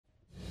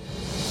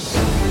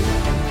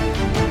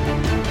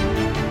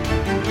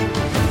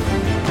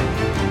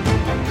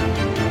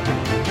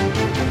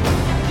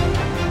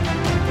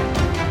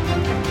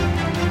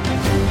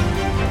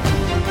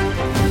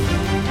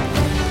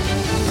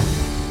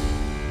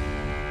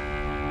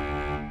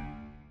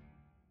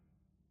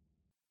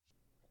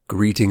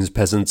Greetings,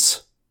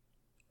 peasants.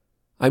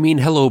 I mean,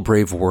 hello,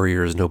 brave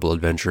warriors, noble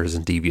adventurers,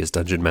 and devious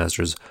dungeon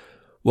masters.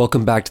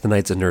 Welcome back to the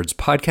Knights and Nerds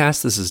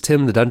podcast. This is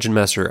Tim, the Dungeon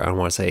Master. I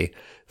want to say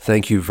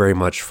thank you very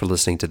much for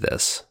listening to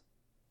this.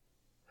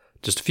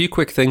 Just a few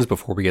quick things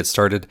before we get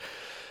started.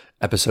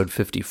 Episode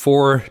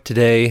 54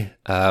 today.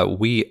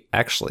 We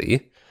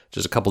actually,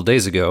 just a couple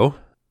days ago,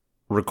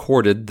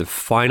 recorded the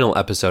final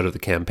episode of the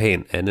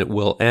campaign, and it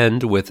will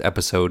end with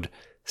episode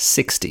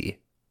 60.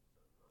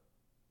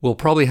 We'll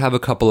probably have a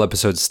couple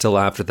episodes still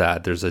after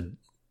that. There's a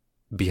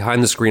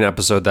behind-the-screen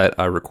episode that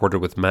I recorded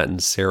with Matt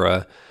and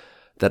Sarah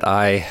that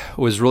I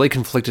was really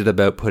conflicted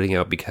about putting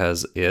out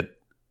because it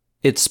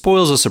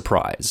spoils a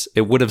surprise.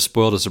 It would have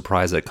spoiled a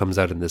surprise that comes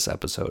out in this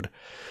episode.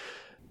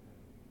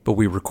 But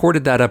we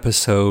recorded that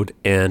episode,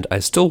 and I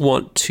still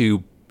want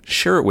to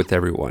share it with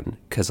everyone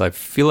because I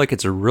feel like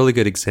it's a really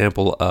good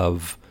example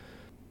of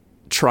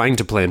trying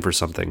to plan for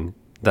something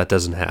that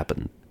doesn't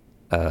happen.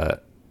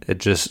 It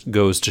just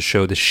goes to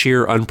show the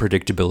sheer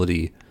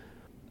unpredictability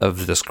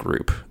of this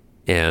group.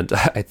 And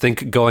I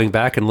think going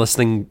back and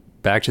listening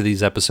back to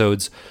these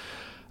episodes,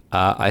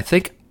 I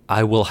think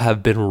I will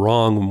have been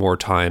wrong more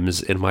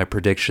times in my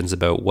predictions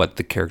about what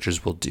the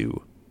characters will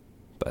do.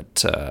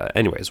 But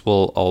anyways,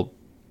 I'll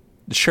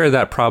share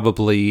that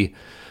probably,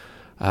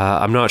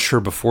 I'm not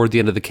sure before the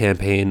end of the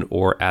campaign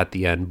or at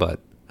the end,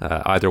 but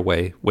either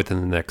way,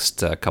 within the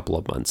next couple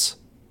of months.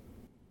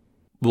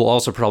 We'll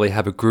also probably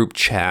have a group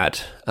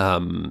chat,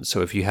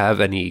 so if you have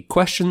any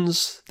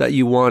questions that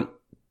you want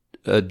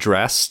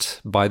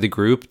addressed by the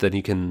group, then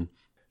you can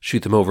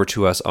shoot them over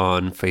to us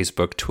on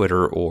Facebook,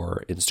 Twitter,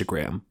 or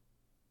Instagram.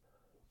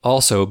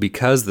 Also,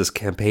 because this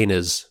campaign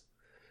is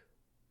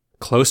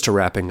close to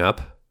wrapping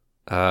up,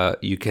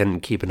 you can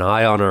keep an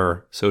eye on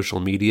our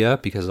social media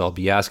because I'll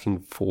be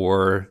asking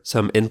for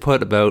some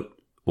input about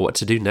what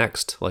to do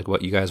next, like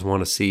what you guys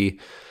want to see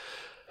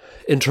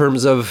in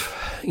terms of,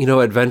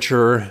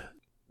 adventure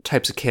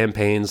types of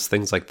campaigns,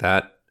 things like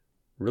that.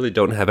 Really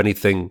don't have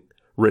anything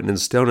written in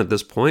stone at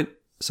this point.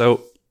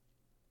 So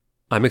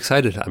I'm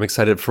excited. I'm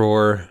excited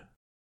for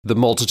the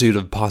multitude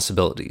of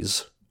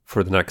possibilities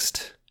for the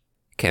next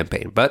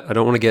campaign. But I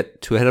don't want to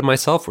get too ahead of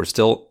myself. We're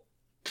still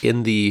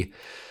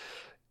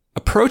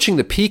approaching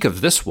the peak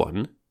of this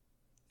one.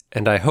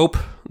 And I hope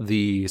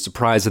the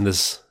surprise in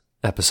this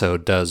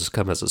episode does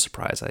come as a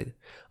surprise.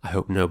 I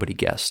hope nobody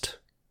guessed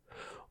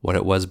what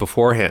it was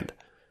beforehand,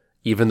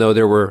 even though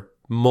there were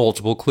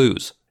multiple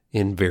clues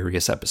in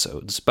various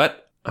episodes.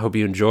 But I hope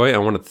you enjoy. I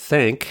want to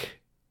thank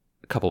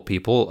a couple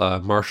people.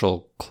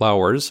 Marshall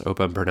Clowers, I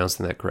hope I'm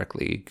pronouncing that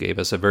correctly, gave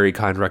us a very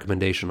kind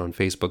recommendation on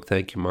Facebook.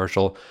 Thank you,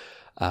 Marshall.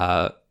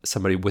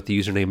 Somebody with the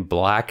username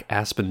Black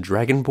Aspen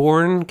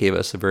Dragonborn gave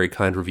us a very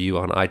kind review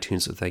on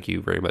iTunes, so thank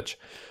you very much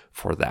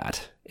for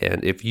that.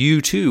 And if you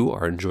too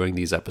are enjoying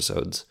these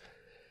episodes,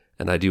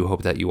 and I do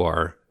hope that you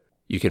are,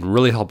 you can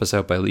really help us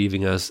out by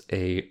leaving us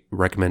a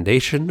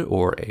recommendation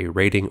or a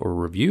rating or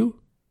review.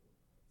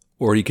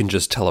 Or you can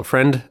just tell a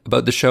friend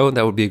about the show, and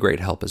that would be a great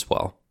help as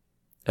well.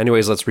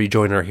 Anyways, let's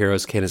rejoin our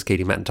heroes, Candace,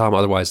 Katie, Matt, and Tom,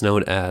 otherwise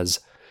known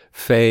as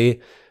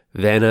Faye,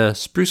 Vanna,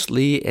 Spruce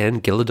Lee,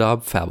 and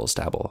Gilladob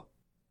Fabblestabble.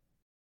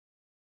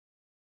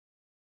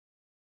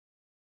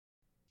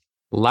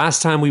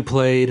 Last time we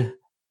played,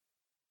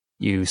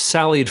 you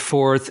sallied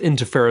forth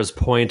into Pharaoh's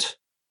Point.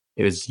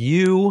 It was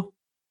you,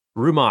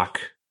 Rumak,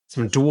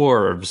 some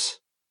dwarves,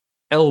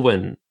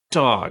 Elwyn,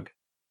 Dog,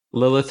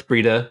 Lilith,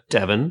 Brita,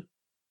 Devon.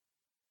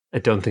 I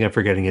don't think I'm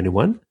forgetting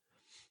anyone.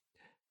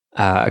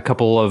 A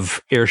couple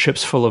of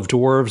airships full of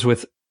dwarves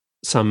with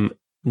some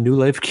new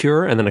life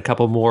cure, and then a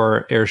couple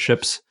more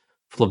airships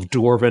full of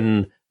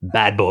dwarven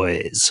bad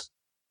boys.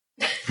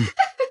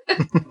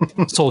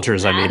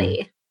 Soldiers, I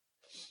mean.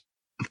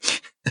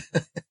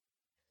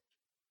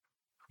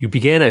 You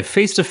began a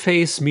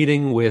face-to-face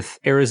meeting with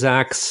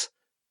Arazax,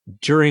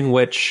 during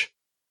which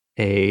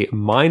a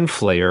mind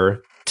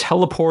flayer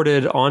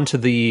teleported onto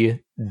the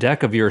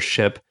deck of your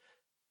ship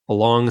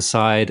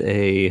alongside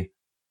a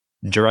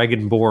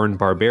dragonborn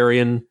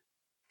barbarian,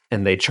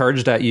 and they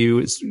charged at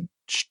you,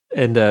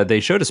 and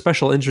they showed a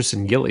special interest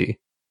in Gilly.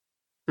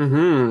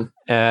 Mm-hmm.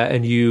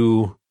 And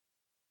you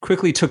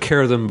quickly took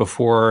care of them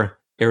before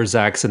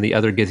Arazax and the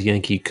other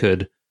Githyanki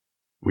could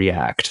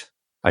react.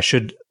 I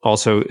should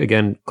also,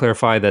 again,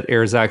 clarify that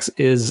Arazax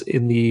is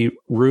in the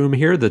room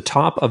here, the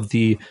top of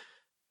the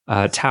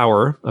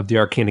tower of the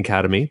Arcane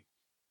Academy,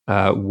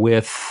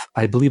 with,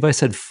 I believe I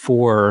said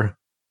 4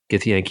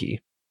 Githyanki.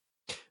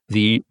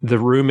 The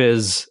room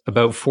is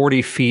about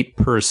 40 feet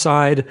per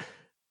side.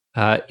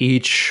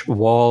 Each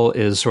wall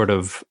is sort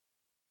of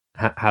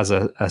has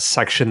a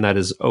section that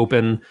is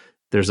open.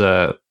 There's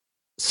a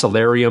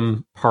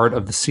solarium part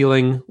of the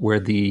ceiling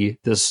where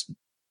this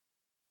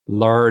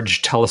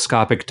large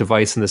telescopic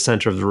device in the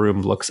center of the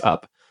room looks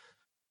up.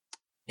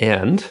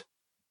 And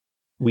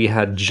we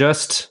had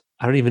just,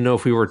 I don't even know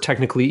if we were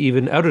technically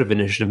even out of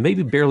initiative,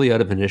 maybe barely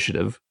out of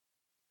initiative.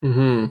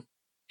 Mm-hmm.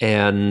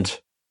 And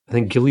I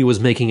think Gilly was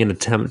making an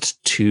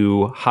attempt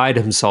to hide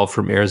himself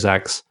from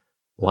Arazax's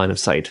line of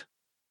sight.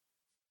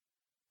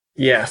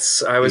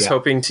 Yes, I was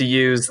hoping to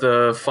use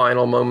the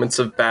final moments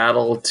of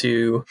battle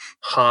to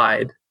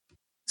hide.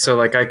 So,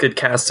 like, I could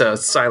cast a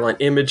silent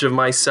image of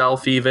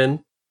myself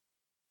even,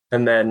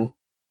 and then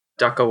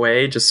duck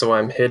away just so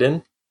I'm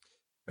hidden.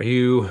 Are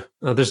you...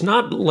 there's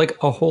not, like,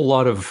 a whole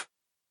lot of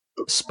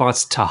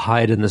spots to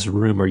hide in this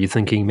room. Are you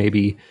thinking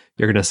maybe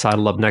you're going to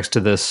sidle up next to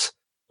this?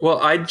 Well,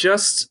 I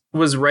just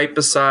was right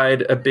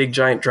beside a big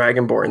giant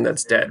dragonborn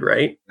that's dead,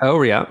 right?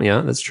 Oh, yeah,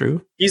 that's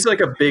true. He's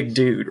like a big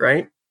dude,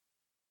 right?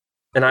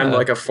 And I'm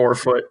like a 4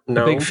 foot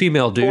gnome. A big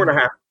female dude.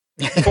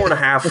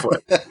 4.5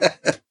 foot.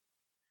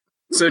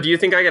 So do you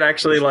think I could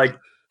actually like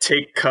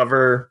take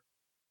cover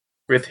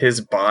with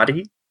his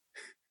body?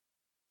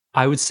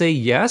 I would say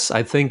yes.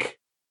 I think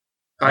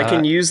I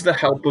can use the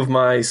help of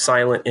my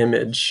silent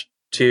image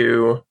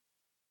to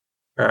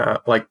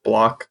like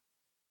block,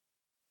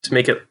 to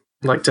make it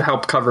like to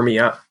help cover me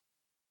up.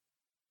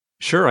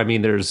 Sure. I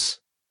mean, there's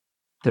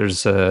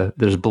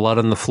blood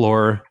on the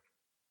floor.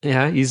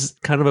 Yeah, he's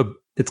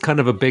it's kind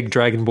of a big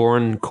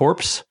dragonborn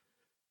corpse.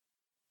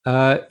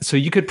 So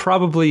you could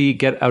probably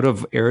get out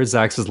of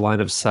Arazax's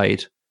line of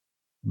sight,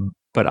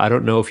 but I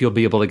don't know if you'll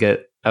be able to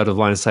get out of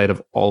line of sight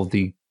of all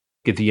the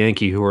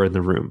Githyanki who are in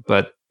the room.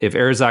 But if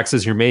Arazax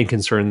is your main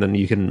concern, then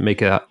you can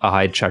make a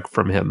hide check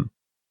from him.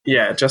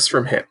 Yeah, just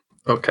from him.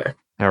 Okay.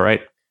 All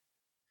right.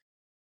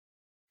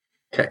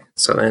 Okay,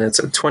 so then it's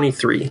a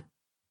 23.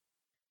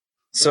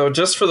 So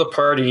just for the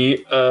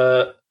party,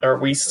 are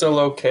we still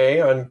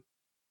okay on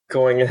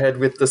going ahead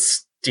with the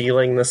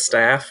stealing the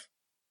staff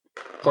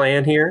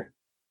plan here?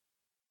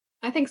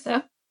 I think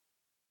so.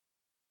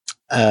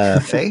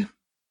 Faye,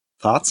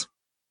 thoughts?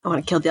 I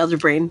want to kill the Elder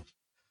Brain.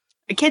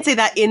 I can't say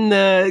that in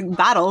the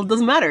battle. It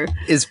doesn't matter.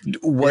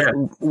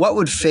 What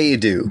would Faye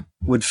do?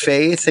 Would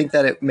Faye think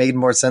that it made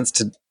more sense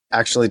to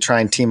actually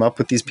try and team up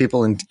with these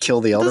people and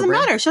kill the Elder Brain?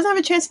 Doesn't matter. She doesn't have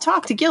a chance to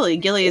talk to Gilly.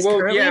 Gilly is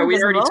currently we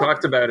invisible. already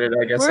talked about it,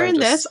 I guess. We're in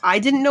this. I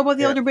didn't know about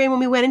the Elder Brain when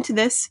we went into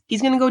this.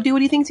 He's going to go do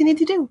what he thinks he needs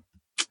to do.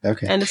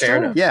 Okay. And it's Fair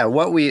enough. Yeah,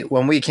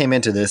 when we came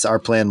into this, our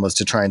plan was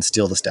to try and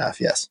steal the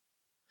staff, yes.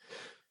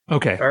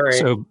 Okay. All right.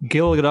 So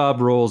Gilgadab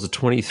rolls a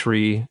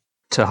 23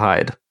 to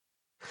hide.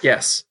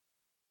 Yes.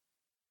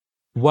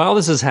 While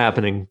this is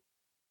happening,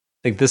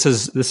 like this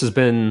has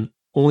been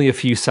only a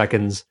few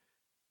seconds.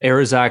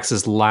 Arazax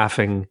is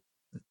laughing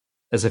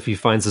as if he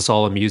finds this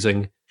all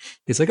amusing.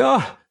 He's like,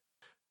 "Oh,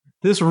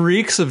 this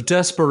reeks of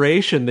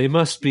desperation. They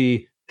must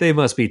be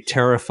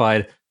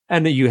terrified.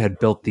 And you had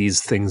built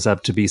these things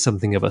up to be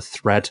something of a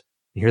threat.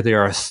 Here they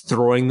are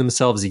throwing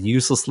themselves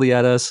uselessly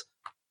at us."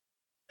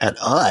 At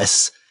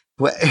us?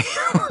 What?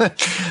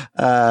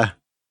 I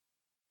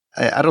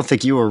don't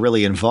think you were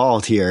really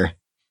involved here.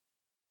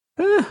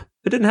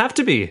 It didn't have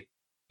to be.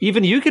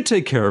 Even you could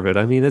take care of it.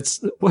 I mean,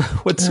 it's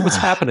what's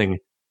happening.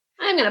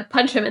 I'm going to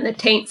punch him in the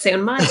taint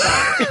soon, my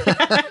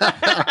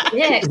God.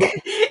 Nick.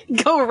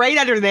 Go right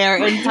under there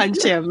and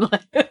punch him.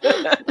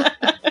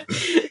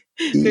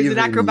 There's an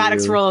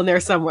acrobatics roll in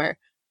there somewhere.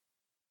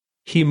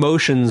 He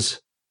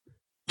motions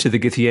to the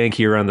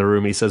Githyanki around the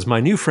room. He says, "My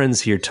new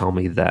friends here tell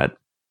me that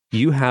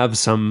you have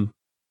some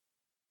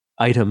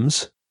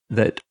items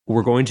that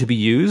were going to be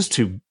used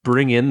to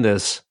bring in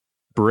this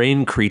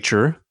brain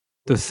creature.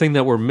 The thing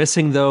that we're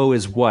missing, though,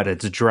 is what?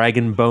 It's a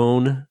dragon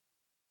bone.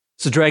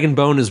 So dragon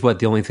bone is what?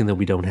 The only thing that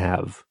we don't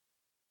have.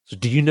 So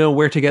do you know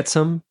where to get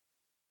some?"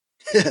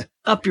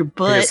 Up your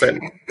butt.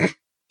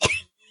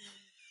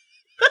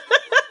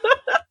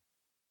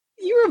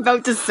 You were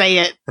about to say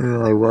it.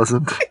 I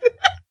wasn't.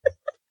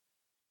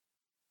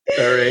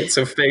 All right,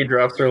 so Faye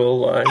drops her little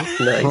line.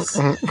 Nice.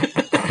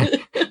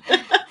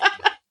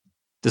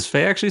 Does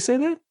Faye actually say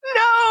that?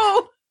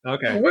 No!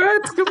 Okay.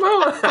 What? Come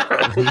on.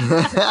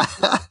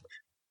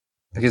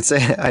 I can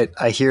say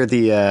I hear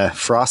the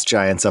frost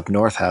giants up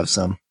north have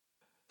some.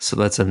 So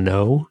that's a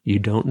no? You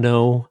don't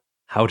know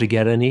how to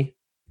get any?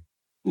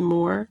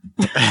 More.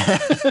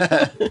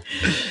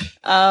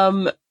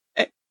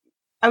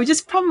 I would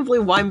just probably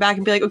wind back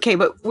and be like, okay,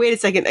 but wait a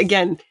second.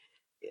 Again,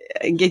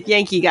 get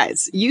Yankee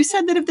guys. You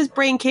said that if this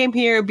brain came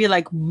here, it'd be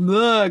like,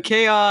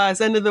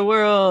 chaos, end of the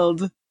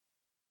world.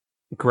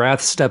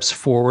 Grath steps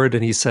forward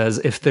and he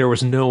says, "If there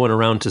was no one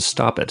around to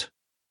stop it."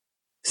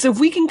 So if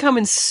we can come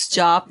and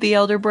stop the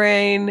Elder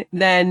Brain,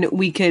 then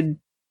we could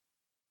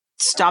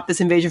stop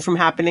this invasion from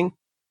happening.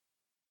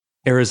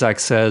 Arazax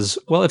says,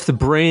 "Well, if the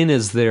brain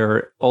is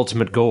their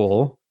ultimate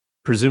goal,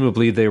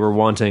 presumably they were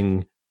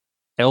wanting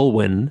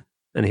Elwyn,"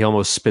 and he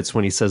almost spits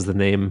when he says the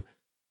name,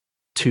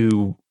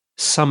 "to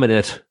summon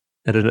it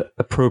at an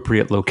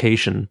appropriate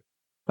location,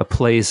 a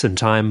place and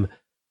time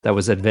that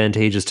was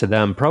advantageous to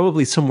them,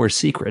 probably somewhere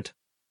secret.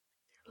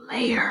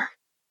 Lair.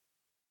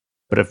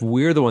 But if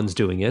we're the ones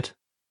doing it,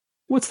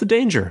 what's the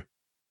danger?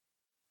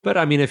 But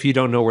I mean, if you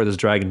don't know where this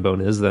dragon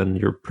bone is, then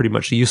you're pretty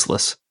much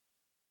useless."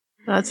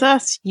 That's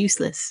us.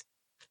 Useless.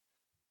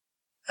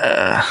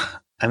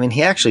 I mean,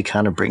 he actually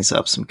kind of brings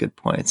up some good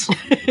points.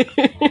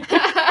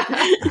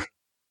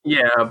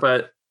 Yeah,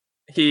 but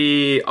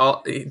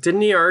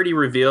didn't he already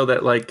reveal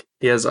that like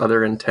he has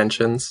other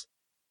intentions?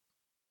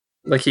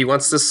 Like he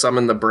wants to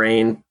summon the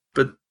brain,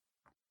 but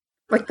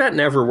Like, that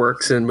never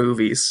works in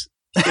movies.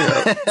 You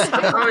know,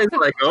 I'm always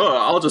like, oh,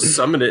 I'll just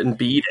summon it and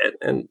beat it.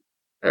 And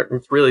I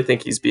really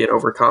think he's being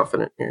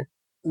overconfident here.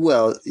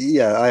 Well,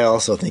 yeah, I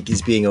also think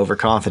he's being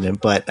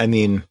overconfident, but I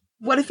mean,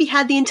 What if he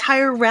had the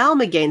entire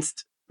realm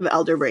against the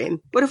Elder Brain?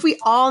 What if we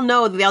all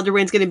know that the Elder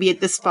Brain's going to be at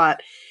this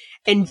spot,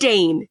 and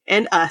Dane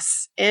and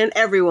us and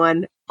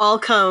everyone all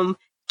come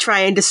try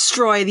and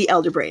destroy the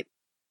Elder Brain?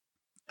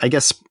 I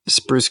guess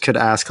Spruce could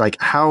ask, like,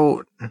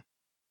 how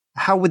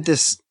would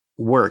this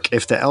work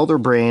if the Elder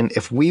Brain,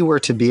 if we were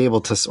to be able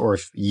to, or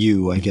if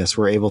you, I guess,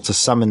 were able to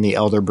summon the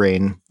Elder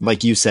Brain,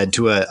 like you said,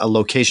 to a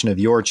location of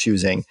your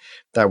choosing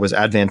that was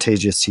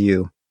advantageous to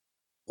you,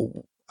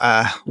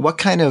 what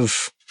kind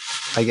of,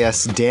 I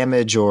guess,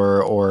 damage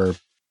or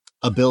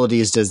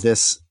abilities does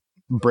this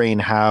brain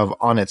have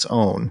on its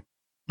own?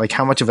 Like,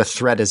 how much of a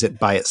threat is it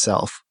by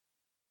itself?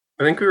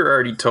 I think we were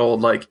already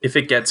told, like, if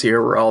it gets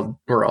here, we're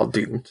all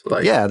doomed.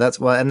 Like, Yeah, that's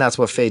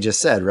what Faye just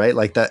said, right?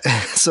 Like that.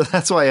 So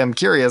that's why I'm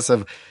curious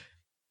of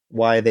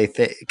why they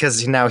think,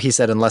 because now he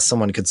said unless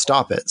someone could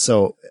stop it.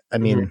 So I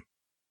mean,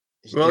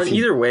 well, if in he-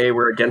 either way,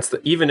 we're against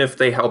even if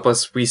they help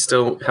us, we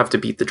still have to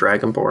beat the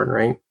Dragonborn,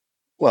 right?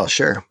 well,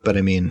 sure, but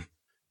I mean,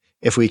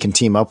 if we can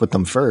team up with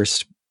them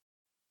first,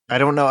 I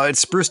don't know.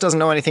 Spruce doesn't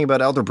know anything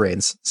about Elder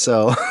Brains,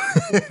 so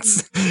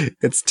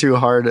it's too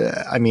hard.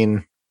 I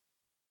mean,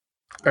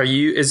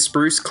 Is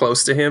Spruce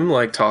close to him,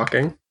 like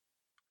talking?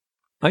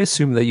 I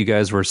assume that you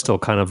guys were still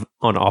kind of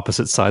on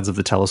opposite sides of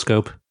the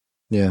telescope.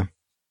 yeah.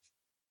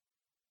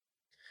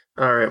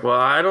 All right. Well,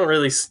 I don't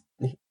really.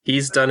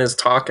 He's done his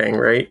talking,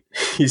 right?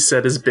 He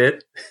said his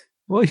bit.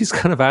 Well, he's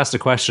kind of asked a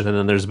question, and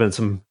then there's been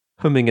some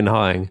humming and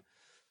hawing.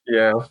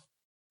 Yeah.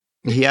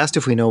 He asked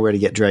if we know where to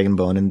get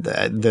Dragonbone,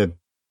 and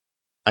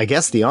I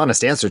guess the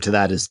honest answer to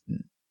that is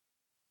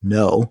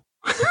no.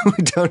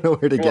 We don't know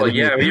where to get Well, it.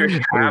 yeah, we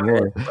already have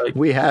it. Like,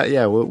 We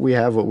have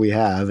what we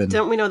have, and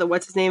Don't we know that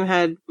what's his name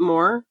had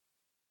more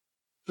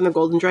from the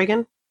Golden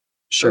Dragon?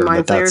 sure, The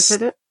Mind but Flayers that's,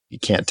 did it. you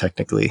can't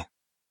technically.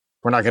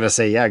 We're not going to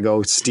say, yeah,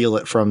 go steal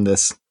it from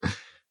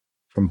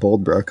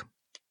Boldbrook.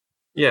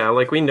 yeah,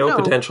 like we know No.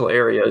 potential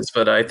areas,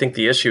 but I think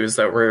the issue is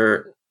that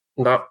we're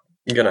not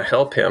going to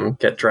help him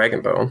get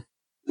Dragonbone.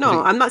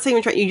 No, I'm not saying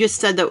we're trying. You just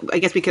said that. I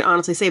guess we could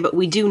honestly say, but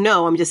we do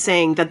know. I'm just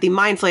saying that the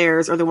Mind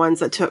Flayers are the ones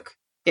that took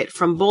it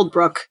from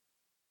Boldbrook,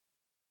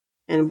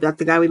 and that's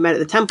the guy we met at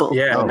the temple.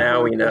 Yeah, Oh,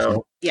 now we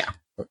know. Yeah.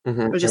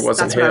 Mhm, It was just, it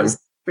wasn't that's what I him. was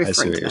I see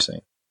referring what to. you're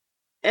saying.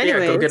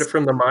 Anyways, Yeah, go get it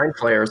from the Mind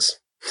Flayers.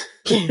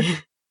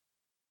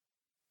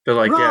 They're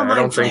like, Raw yeah,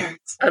 Mind Flayers.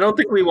 I don't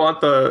think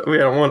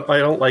I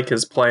don't like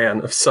his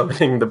plan of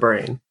summoning the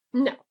brain.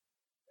 No.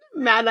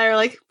 Matt and I are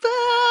like,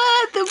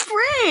 but the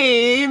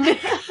brain.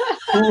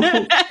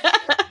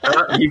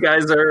 You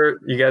guys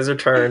are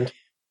turned.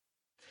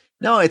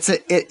 No, it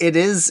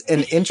is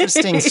an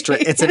interesting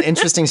it's an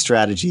interesting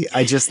strategy.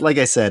 I just, like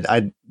I said,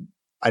 I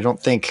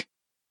don't think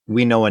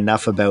we know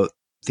enough about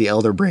the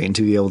Elder Brain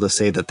to be able to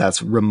say that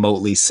that's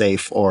remotely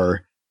safe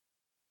or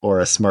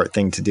a smart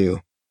thing to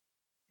do.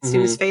 As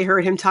soon as Faye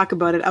heard him talk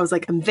about it, I was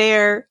like, I'm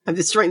there. I'm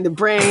destroying the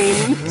brain.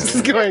 This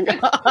is going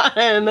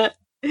on. The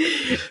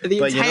But you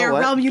know entire what?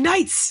 realm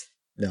unites.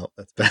 No,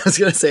 that's bad. I was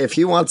gonna say if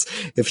he wants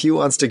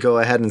to go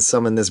ahead and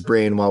summon this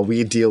brain while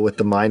we deal with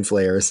the Mind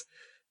Flayers,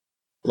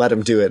 let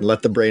him do it and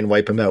let the brain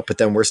wipe him out. But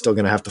then we're still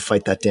gonna have to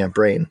fight that damn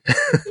brain.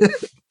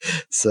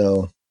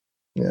 So,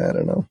 yeah, I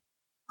don't know.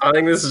 I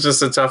think this is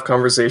just a tough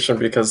conversation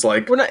because,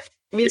 like, We're not.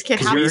 We just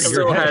can't have we You're this.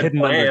 still had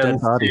hidden under dead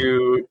plans body.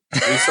 we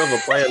still have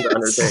a plan to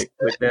undertake.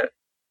 Like that.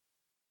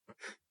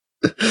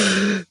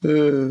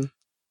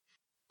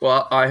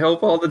 Well, I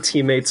hope all the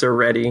teammates are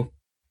ready.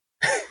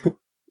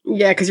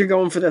 Yeah, because you're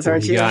going for this,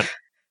 aren't you? got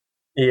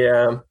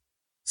Yeah.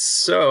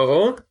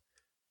 So,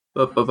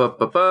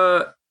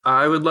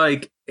 I would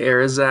like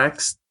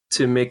Arazax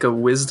to make a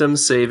wisdom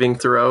saving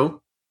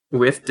throw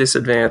with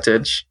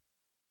disadvantage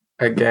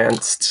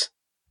against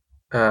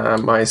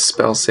my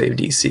spell save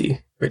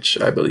DC, which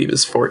I believe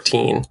is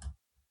 14.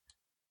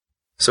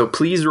 So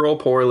please roll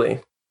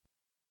poorly.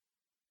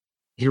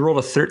 He rolled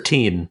a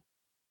 13.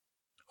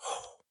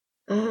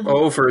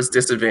 Oh, for his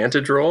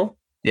disadvantage roll?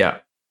 Yeah.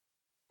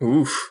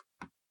 Oof.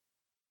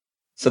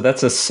 So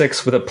that's a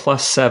 6 with a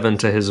 +7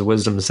 to his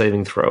wisdom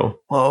saving throw.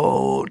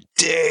 Oh,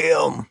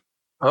 damn.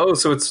 Oh,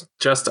 so it's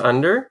just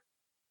under?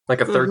 Like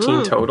a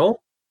 13 Mhm.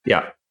 total?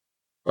 Yeah.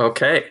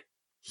 Okay.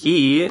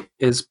 He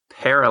is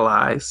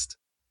paralyzed.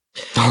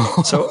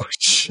 So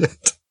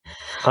shit.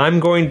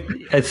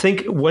 I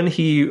think when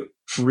he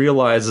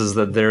realizes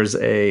that there's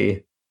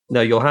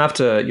now you'll have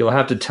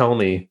to tell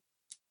me,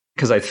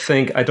 because I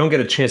think I don't get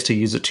a chance to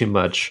use it too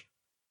much.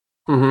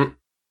 Mm-hmm.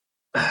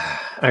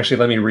 Actually,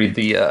 let me read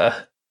the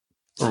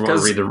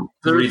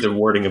read the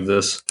wording of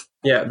this.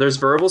 Yeah, there's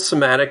verbal,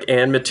 somatic,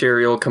 and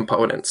material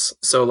components.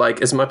 So,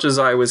 like, as much as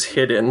I was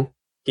hidden,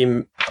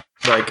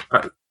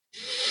 I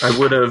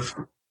would have,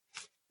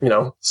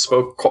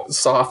 spoke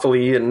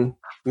softly and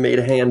made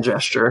a hand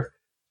gesture.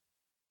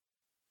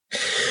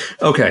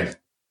 Okay.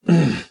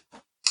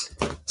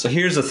 So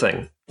here's the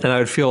thing, and I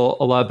would feel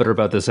a lot better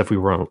about this if we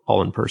were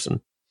all in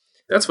person.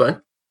 That's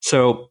fine.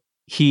 So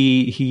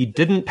he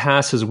didn't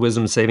pass his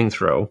wisdom saving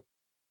throw,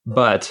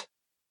 but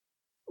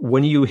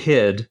when you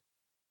hid,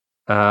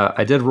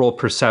 I did roll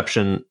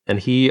perception, and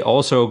he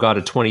also got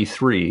a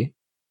 23.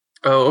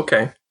 Oh,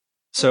 okay.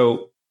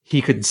 So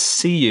he could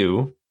see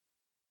you,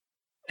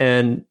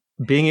 and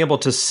being able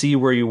to see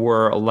where you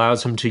were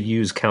allows him to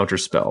use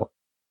counterspell.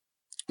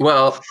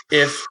 Well,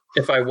 if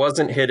I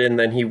wasn't hidden,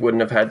 then he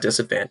wouldn't have had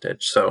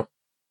disadvantage. So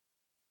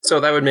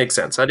that would make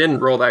sense. I didn't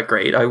roll that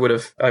great. I would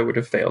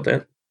have failed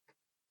it.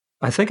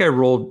 I think I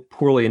rolled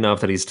poorly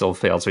enough that he still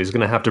failed, so he's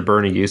going to have to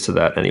burn a use of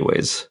that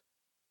anyways.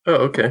 Oh,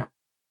 okay.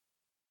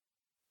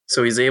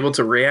 So he's able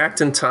to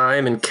react in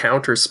time and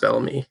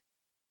counterspell me.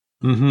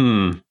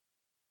 Mm-hmm.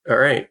 All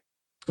right.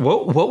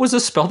 What was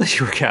the spell that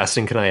you were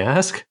casting, can I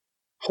ask?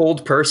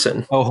 Hold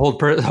person. Oh, hold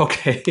person.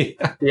 Okay.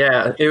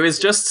 Yeah, it was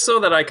just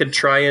so that I could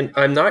try and...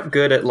 I'm not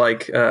good at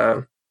like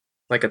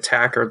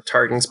attack or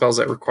targeting spells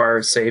that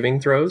require saving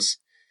throws.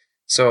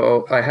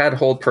 So I had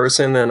hold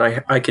person, and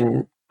I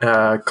can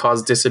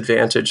cause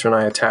disadvantage when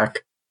I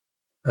attack.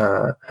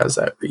 How's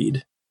that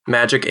read?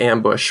 Magic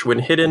ambush. When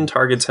hidden,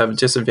 targets have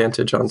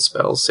disadvantage on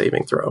spells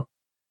saving throw.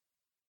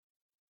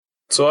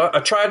 So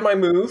I tried my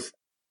move.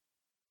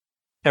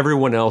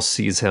 Everyone else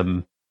sees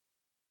him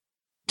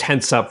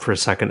tense up for a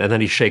second, and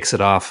then he shakes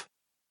it off.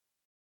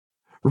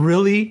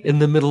 Really? In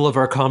the middle of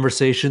our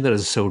conversation? That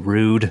is so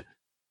rude.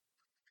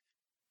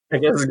 I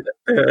guess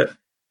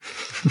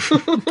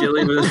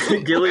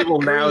Gilly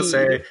will now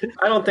say,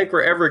 I don't think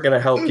we're ever going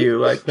to help you.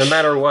 Like, no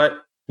matter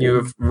what, you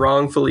have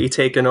wrongfully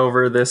taken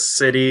over this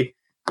city.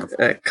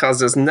 It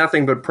causes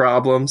nothing but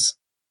problems.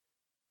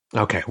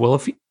 Okay,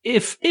 well,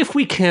 if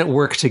we can't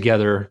work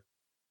together,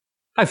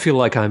 I feel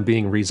like I'm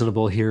being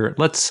reasonable here.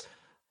 Let's.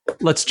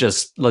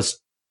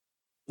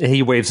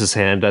 He waves his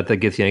hand at the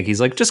Githyanki. He's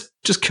like, just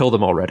kill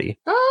them already.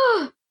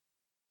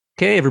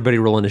 Okay, everybody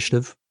roll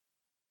initiative.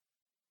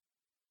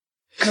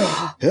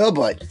 Oh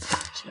boy.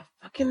 Should I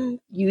fucking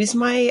use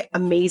my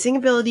amazing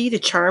ability to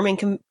charm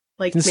and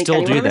make still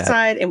anyone do on the that.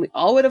 side, and we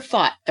all would have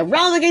fought a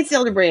realm against the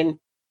Elder Brain.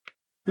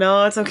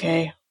 No, it's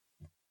okay.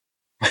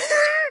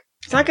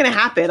 It's not going to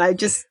happen. I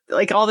just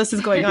all this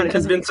is going on. It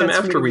doesn't make Convince him sense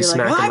after for me we to be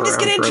smack like, him I'm just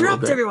going around to for a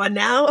interrupt little everyone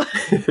now.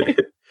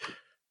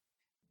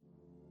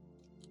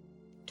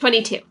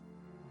 22.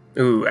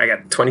 Ooh, I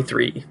got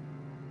 23.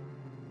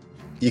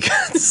 You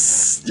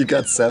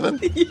got 7?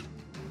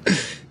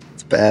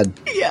 It's bad.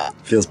 Yeah.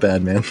 Feels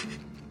bad, man.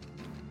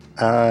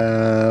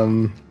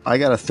 I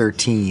got a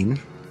 13.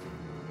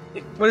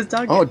 What does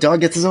Dog Oh,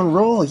 Dog gets his own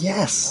roll.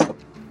 Yes.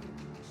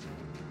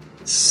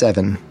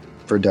 7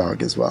 for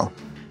Dog as well.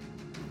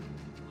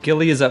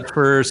 Gilly is up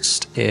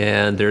first,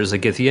 and there's a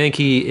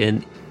Githyanki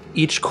in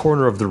each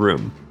corner of the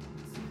room.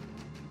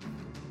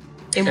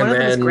 And one And of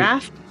them is then-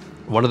 Graph.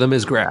 One of them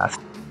is Grath.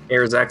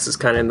 Airzax is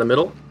kind of in the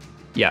middle.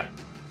 Yeah.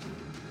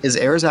 Is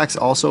Airzax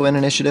also in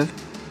initiative?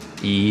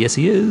 Yes,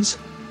 he is.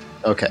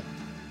 Okay.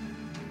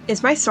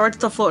 Is my sword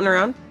still floating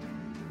around?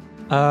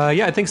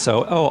 Yeah, I think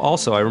so. Oh,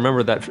 also, I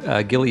remember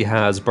that Gilly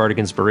has Bardic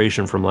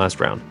Inspiration from last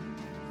round.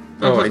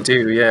 Oh, I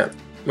do, yeah.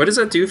 What does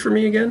that do for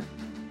me again?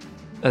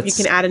 That's, You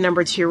can add a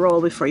number to your roll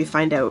before you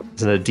find out.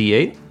 Isn't it a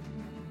D8?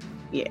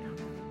 Yeah.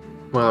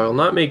 Well, I will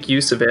not make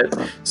use of it.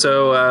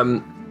 So,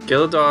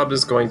 Gilladob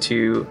is going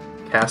to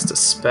cast a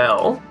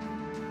spell.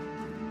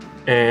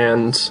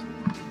 And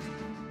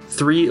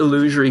 3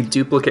 illusory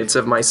duplicates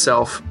of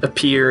myself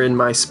appear in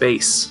my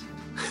space.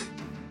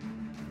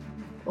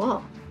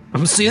 Whoa.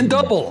 I'm seeing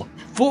double!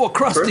 4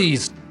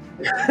 crusties!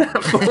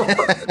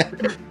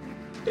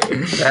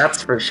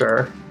 That's for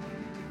sure.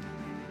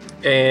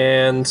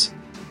 And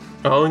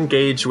I'll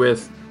engage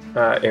with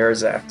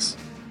Airzax.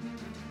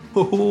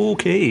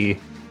 Okay.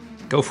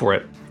 Go for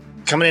it.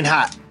 Coming in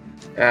hot.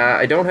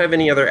 I don't have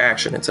any other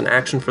action. It's an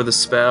action for the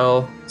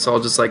spell, so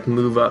I'll just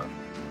move up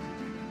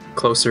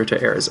closer to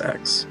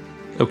Airzax.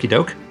 Okie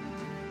doke.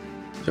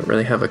 Don't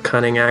really have a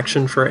cunning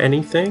action for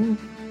anything.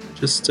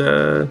 Just,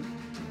 I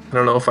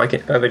don't know if I can...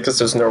 I think because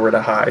there's nowhere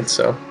to hide,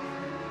 so...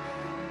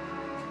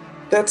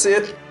 That's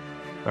it.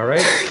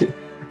 Alright.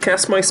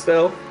 Cast my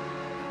spell.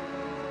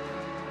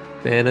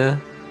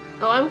 Anna.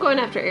 Oh, I'm going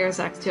after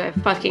Airzax too. I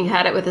fucking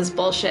had it with his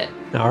bullshit.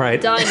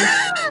 Alright. Done.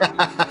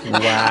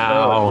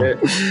 Wow.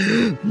 Oh,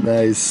 shit.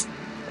 Nice.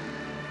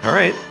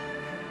 Alright.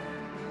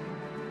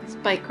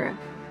 Spike growth.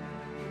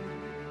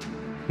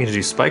 You gonna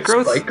do spike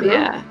growth? Spike growth?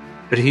 Yeah.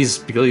 But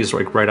Gilly's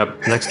right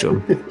up next to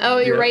him. Oh,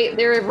 you're Yeah. right.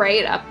 They're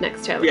right up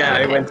next to him. Yeah,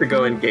 I Okay. went to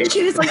go engage.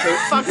 She just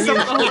fucks up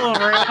the whole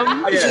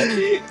room.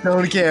 Yeah.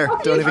 Don't care.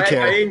 Don't even I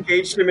care.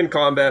 engaged him in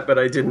combat, but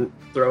I didn't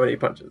throw any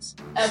punches.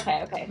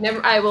 Okay.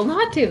 Never. I will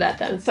not do that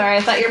then. Sorry,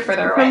 I thought you were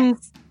further away.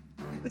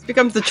 This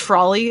becomes the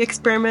trolley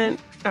experiment.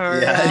 Or,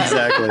 Yeah,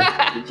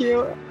 exactly.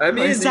 you I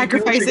mean, Or you do what you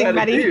sacrificing gotta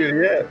many.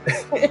 do, yeah.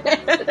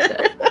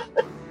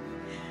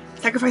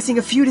 sacrificing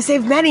a few to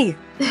save many.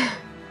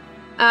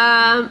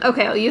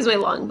 Okay, I'll use my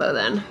longbow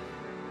then.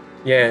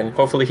 Yeah, and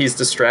hopefully he's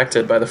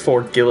distracted by the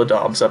 4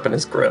 Gilladobs up in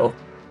his grill.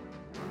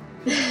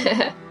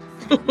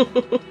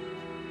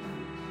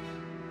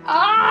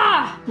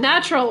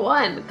 Natural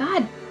 1.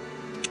 God.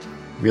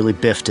 Really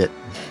biffed it.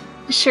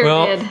 Sure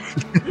Well-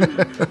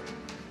 did.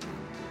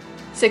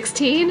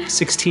 16?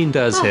 16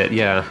 does Oh. hit,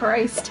 yeah.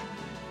 Christ.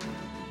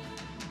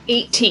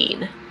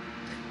 18.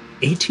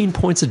 18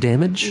 points of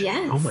damage?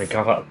 Yes. Oh my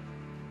god.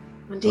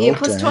 1d8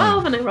 plus damn.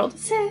 12, and I rolled a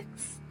 6.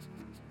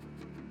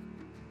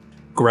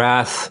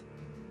 Grath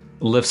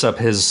lifts up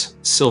his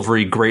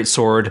silvery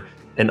greatsword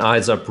and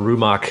eyes up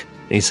Rumak,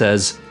 and he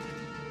says,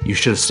 "You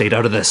should have stayed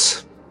out of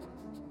this."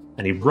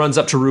 And he runs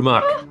up to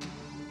Rumak.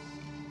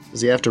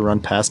 Does he have to run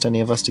past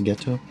any of us to get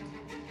to him?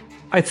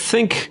 I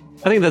think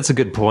that's a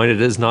good point.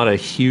 It is not a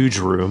huge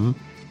room,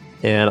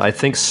 and I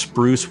think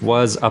Spruce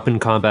was up in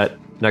combat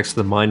next to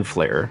the Mind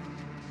Flayer.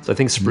 So I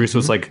think Spruce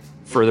was like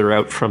further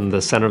out from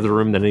the center of the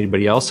room than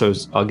anybody else. So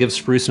I'll give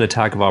Spruce an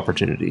attack of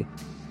opportunity.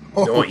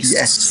 Oh, Nice.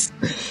 yes.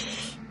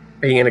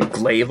 Are you gonna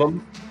glaive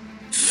him?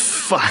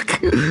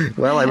 Fuck.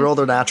 Well, I rolled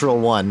a natural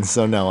 1,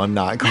 so no, I'm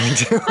not going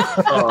to.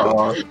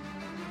 Aw.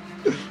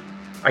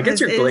 I guess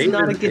This your is glaive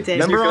not a is- good day.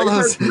 does your Remember all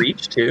glaive those- have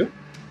reach too?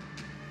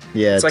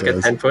 Yeah, It's it like a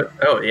does. 10-foot.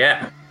 Oh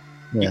yeah.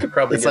 Yeah. could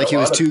probably It's get like a he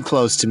was lot of- too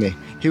close to me.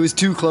 He was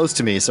too close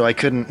to me, so I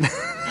couldn't.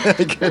 I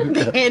couldn't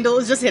The handle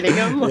is just hitting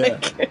him.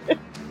 Like,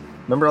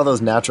 Remember all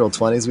those natural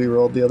 20s we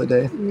rolled the other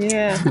day?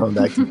 yeah. Coming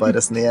back to bite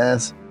us in the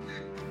ass.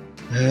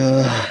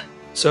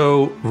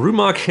 So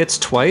Rumak hits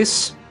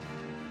twice.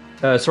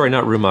 Sorry,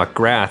 not Rumak.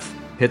 Grath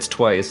hits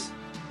twice.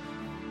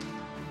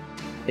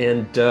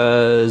 And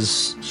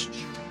does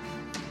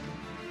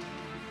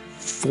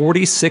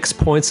 46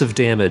 points of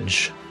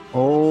damage.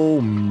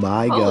 Oh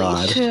my Holy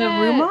god. To shit.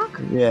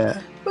 Rumak?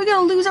 Yeah. We're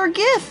gonna lose our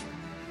gift.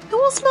 Who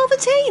will smell the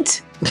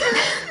taint?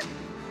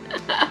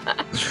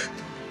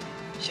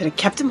 Should have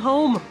kept him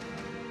home.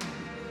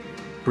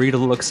 Brita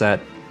looks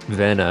at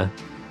Vanna,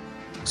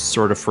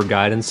 sort of for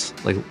guidance.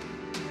 Like,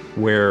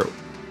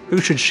 who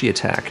should she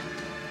attack?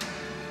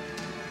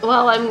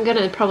 Well, I'm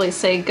gonna probably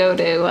say go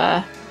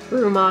to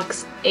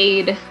Rumak's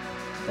aid.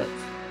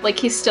 Like,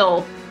 he's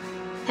still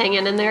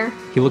hanging in there.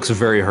 He looks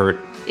very hurt.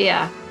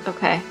 Yeah,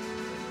 okay.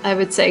 I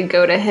would say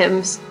go to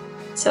him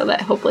so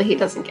that hopefully he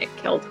doesn't get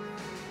killed.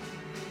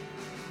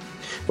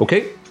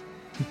 Okay.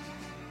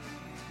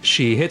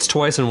 She hits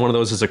twice, and one of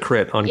those is a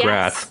crit on Yes.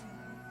 Grath.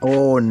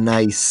 Oh,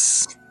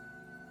 nice.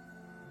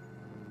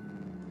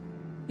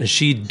 And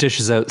she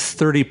dishes out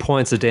 30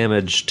 points of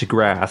damage to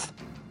Grath.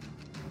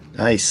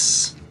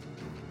 Nice.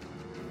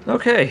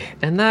 Okay,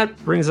 and that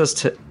brings us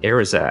to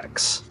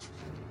Arazax.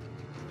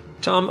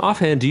 Tom,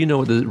 offhand, do you know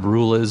what the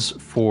rule is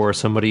for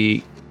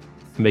somebody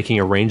making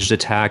a ranged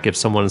attack if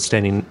someone is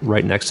standing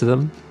right next to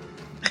them?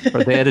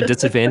 Are they at a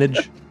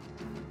disadvantage?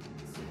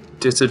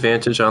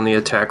 Disadvantage on the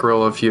attack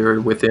roll if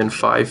you're within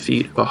 5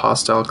 feet of a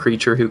hostile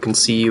creature who can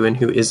see you and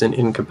who isn't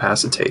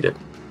incapacitated.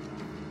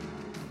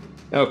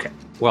 Okay,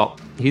 well,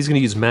 he's going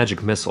to use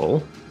Magic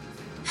Missile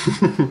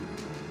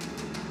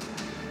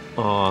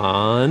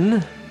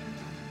on...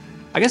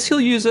 I guess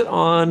he'll use it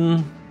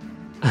on...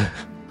 I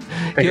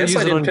He'll guess use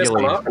I it on didn't piss him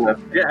Gilly. off enough.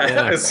 Yeah,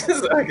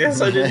 Yeah. I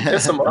guess I didn't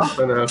piss him off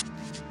enough.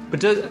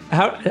 But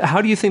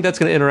how do you think that's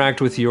going to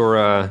interact with your...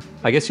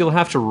 I guess you'll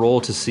have to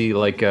roll to see,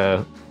 like...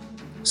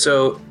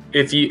 So,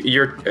 if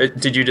you're,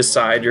 did you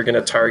decide you're going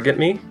to target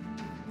me?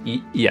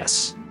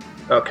 yes.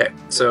 Okay,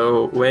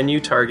 so when you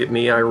target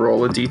me, I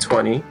roll a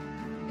d20,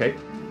 Okay.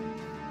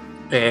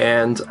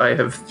 and I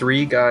have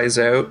 3 guys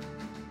out,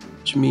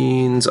 which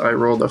means I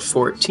rolled a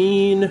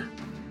 14.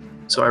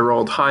 So I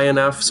rolled high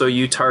enough, so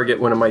you target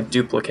one of my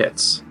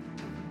duplicates.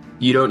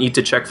 You don't need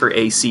to check for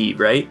AC,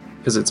 right?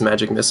 Because it's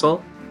magic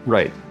missile.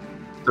 Right.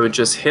 So it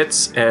just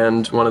hits,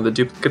 and one of the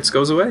duplicates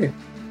goes away.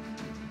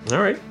 All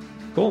right.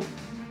 Cool.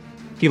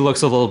 He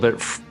looks a little bit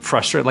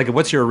frustrated. Like,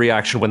 what's your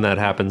reaction when that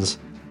happens?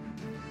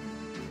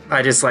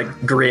 I just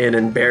grin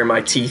and bare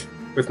my teeth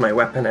with my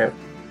weapon out.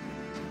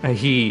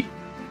 He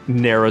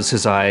narrows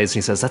his eyes and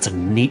he says, "That's a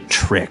neat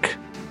trick."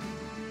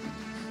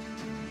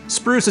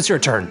 Spruce, it's your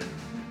turn.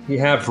 You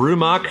have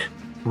Rumak.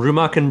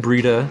 Rumak and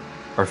Brita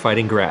are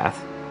fighting Grath.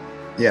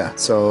 Yeah,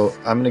 so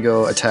I'm going to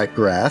go attack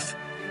Grath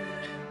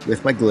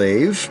with my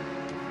glaive.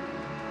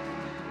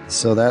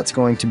 So that's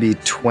going to be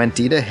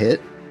 20 to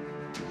hit.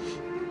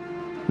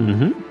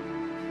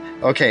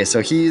 Mm-hmm. Okay, so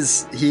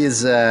he's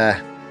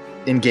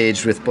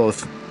engaged with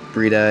both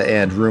Brita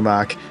and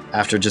Rumak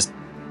after just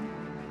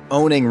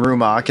owning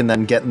Rumak and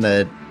then getting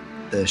the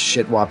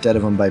shit whopped out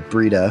of him by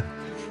Brita.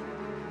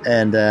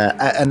 And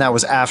that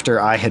was after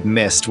I had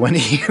missed when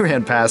he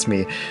ran past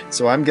me.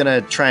 So I'm going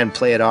to try and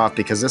play it off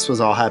because this was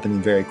all happening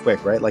very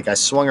quick, right? Like I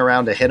swung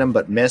around to hit him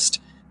but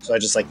missed. So I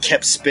just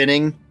kept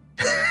spinning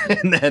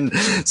and then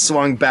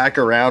swung back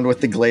around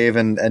with the glaive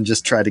and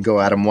just tried to go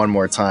at him one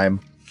more time.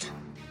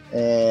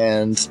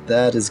 And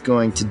that is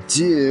going to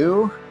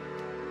do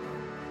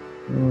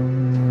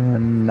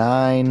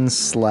 9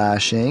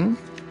 slashing.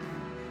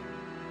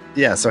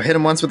 Yeah, so hit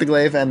him once with the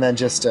glaive and then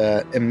just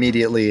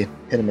immediately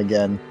hit him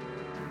again.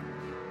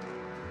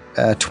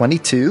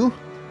 22.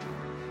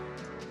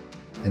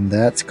 And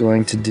that's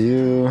going to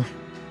do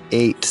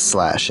 8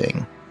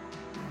 slashing.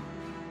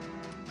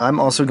 I'm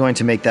also going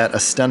to make that a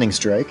stunning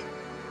strike.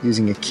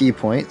 using a key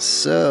point,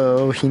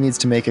 so he needs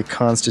to make a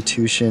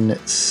Constitution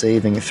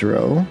saving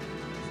throw.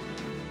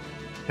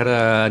 Got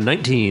a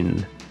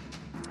 19.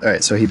 All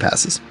right, so he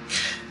passes.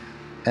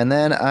 And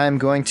then I'm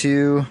going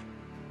to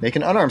make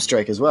an unarmed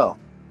strike as well.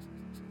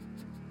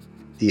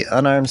 The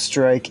unarmed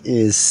strike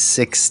is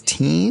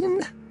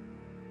 16.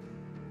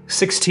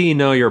 16.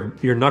 No,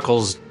 your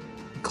knuckles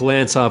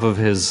glance off of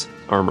his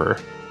armor.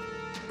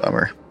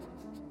 Bummer.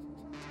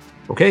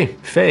 Okay,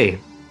 Faye.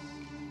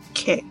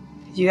 Okay.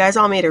 You guys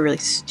all made a really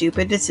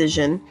stupid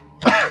decision.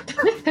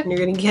 And you're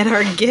gonna get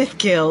our Gith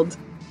killed.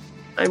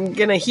 I'm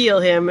gonna heal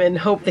him and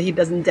hope that he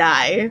doesn't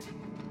die.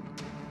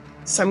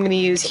 So I'm gonna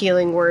use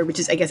Healing Word, which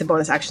is, I guess, a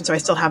bonus action, so I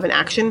still have an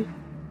action.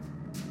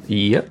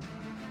 Yep.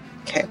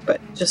 Okay, but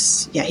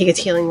just, yeah, he gets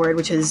Healing Word,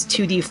 which is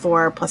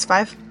 2d4 plus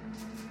 5.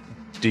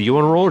 Do you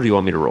want to roll or do you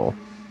want me to roll?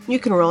 You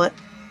can roll it,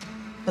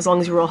 as long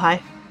as you roll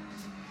high.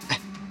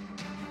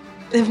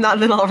 If not,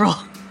 then I'll roll.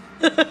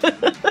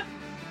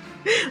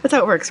 That's how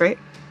it works, right?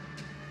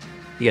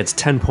 He gets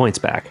 10 points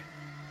back.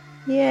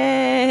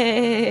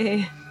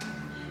 Yay!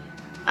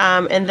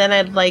 And then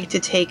I'd like to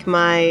take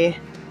my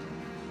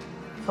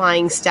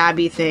flying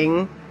stabby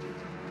thing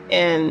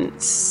and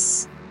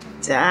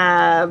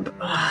stab.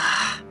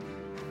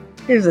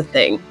 Here's the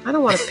thing. I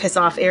don't want to piss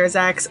off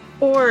Airzax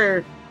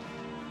or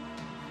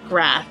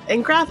Grath.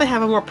 And Grath I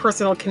have a more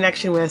personal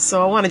connection with,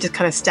 so I want to just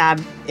kind of stab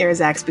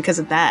Airzax because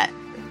of that.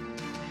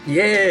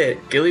 Yeah,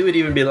 Gilly would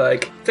even be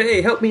like,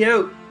 Faye, help me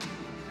out.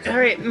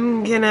 Alright,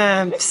 I'm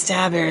gonna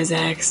stab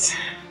Airzax.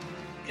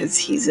 Because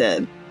he's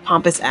a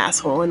pompous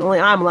asshole, and only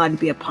I'm allowed to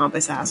be a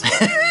pompous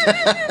asshole.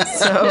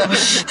 So,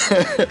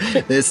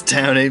 This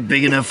town ain't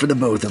big enough for the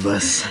both of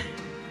us.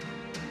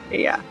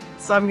 yeah.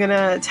 So I'm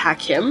gonna attack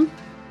him.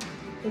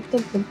 Dun,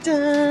 dun, dun,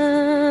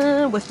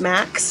 dun, with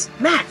Max.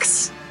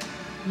 Max!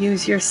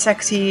 Use your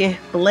sexy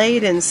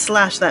blade and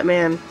slash that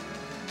man.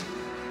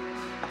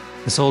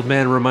 This old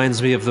man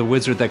reminds me of the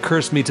wizard that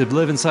cursed me to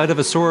live inside of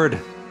a sword.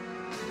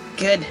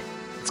 Good.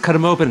 Let's cut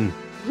him open.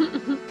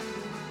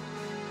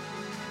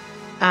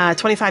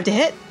 25 to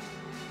hit.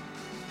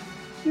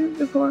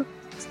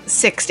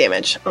 6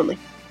 damage only.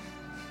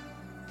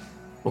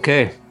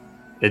 Okay,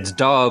 it's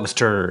Dog's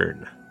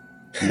turn.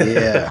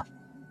 Yeah.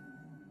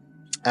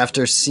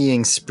 After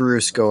seeing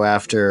Spruce go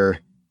after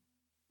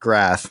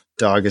Grath,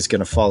 Dog is going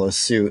to follow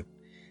suit.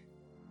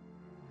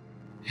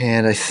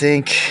 And I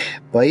think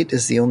Bite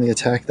is the only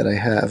attack that I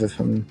have if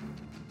I'm...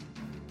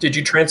 Did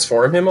you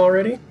transform him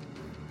already?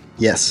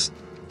 Yes.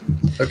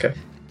 Okay.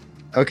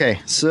 Okay,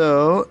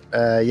 so,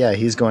 yeah,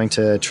 he's going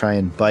to try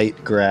and bite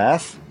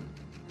Grath.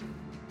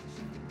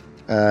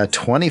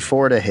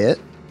 24 to hit.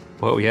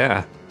 Whoa,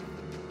 yeah.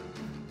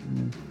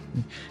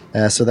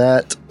 So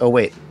that... Oh,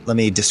 wait. Let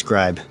me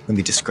describe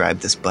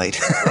this bite.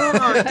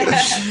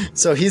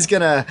 So he's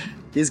going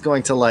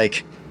to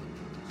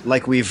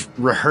like we've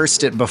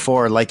rehearsed it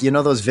before. Like, you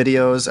know those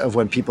videos of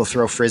when people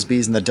throw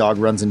frisbees and the dog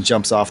runs and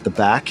jumps off the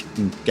back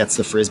and gets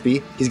the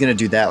frisbee? He's going to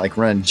do that, like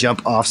run and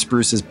jump off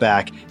Spruce's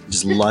back and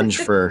just lunge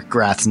for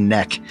Grath's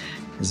neck.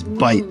 His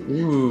bite.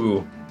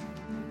 Ooh.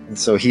 And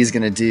so he's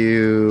going to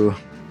do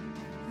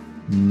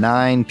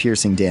 9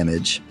 piercing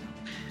damage.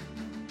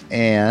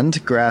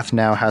 And Grath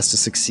now has to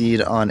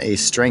succeed on a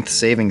strength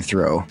saving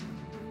throw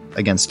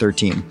against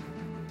 13.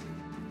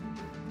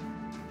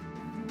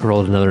 I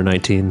rolled another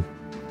 19.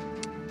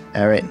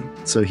 All right,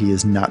 so he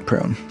is not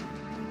prone.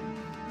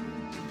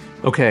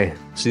 Okay,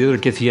 so the other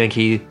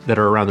Githyanki that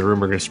are around the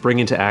room are going to spring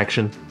into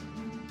action.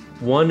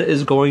 One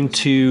is going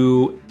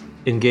to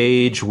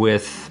engage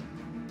with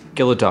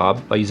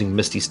Gilladob by using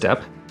Misty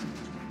Step.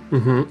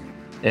 Mm-hmm.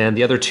 And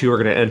the other two are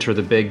going to enter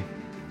the big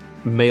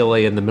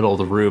melee in the middle of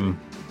the room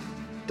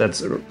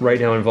that's right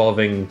now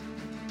involving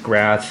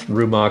Grath,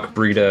 Rumok,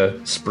 Brita,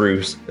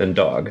 Spruce, and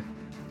Dog.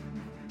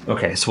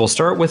 Okay, so we'll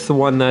start with the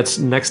one that's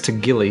next to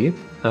Gilly.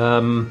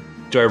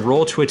 Do I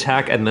roll to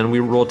attack and then we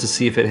roll to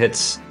see if it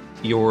hits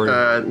your...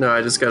 No,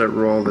 I just gotta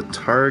roll the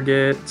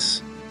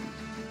target.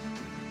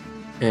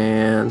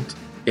 And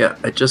yeah,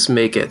 I just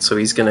make it, so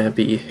he's gonna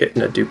be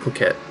hitting a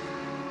duplicate.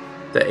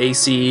 The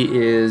AC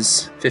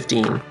is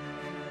 15.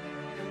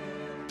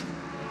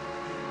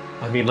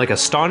 I mean, like,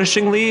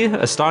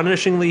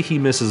 astonishingly, he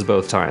misses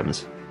both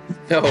times.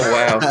 Oh,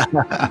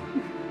 wow.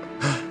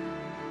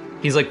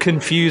 He's, like,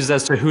 confused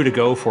as to who to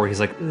go for. He's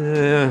like,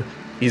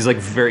 He's,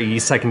 like, he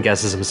second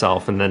guesses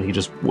himself, and then he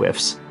just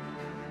whiffs.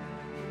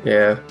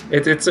 Yeah,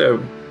 it's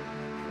a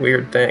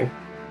weird thing.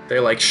 They,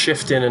 like,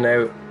 shift in and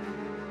out.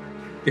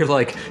 You're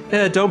like,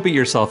 don't beat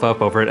yourself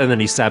up over it, and then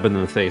you stab him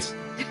in the face.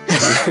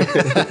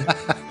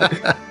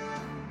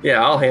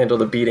 Yeah, I'll handle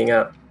the beating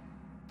up.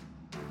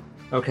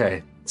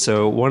 Okay,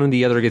 so one of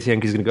the other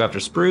Githyanki is going to go after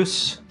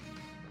Spruce.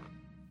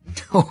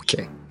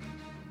 Okay.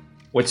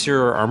 What's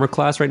your armor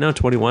class right now?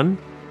 21?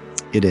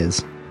 It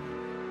is.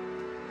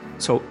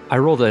 So I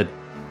rolled a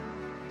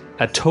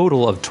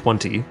total of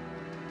 20.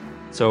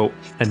 So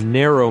a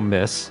narrow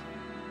miss.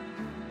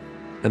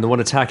 And the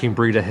one attacking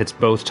Brita hits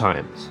both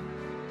times.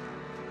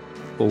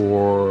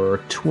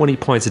 For 20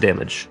 points of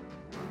damage.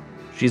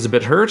 She's a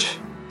bit hurt.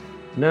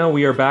 Now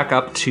we are back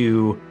up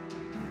to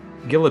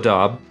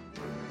Giladab.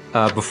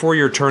 Before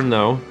your turn,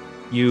 though,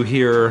 you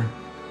hear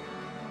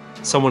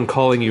someone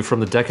calling you from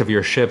the deck of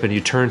your ship, and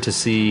you turn to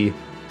see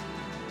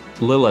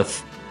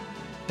Lilith,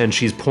 and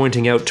she's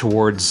pointing out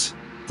towards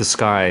the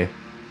sky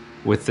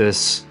with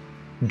this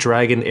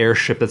dragon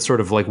airship that's sort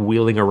of like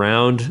wheeling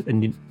around,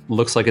 and it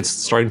looks like it's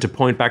starting to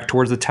point back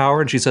towards the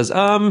tower, and she says,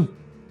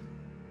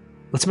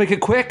 let's make it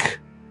quick.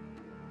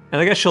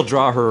 And I guess she'll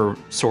draw her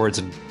swords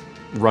and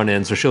run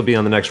in, so she'll be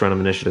on the next round of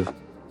initiative.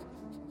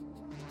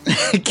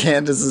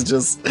 Candace is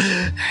just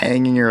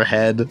hanging her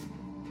head,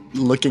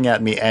 looking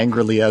at me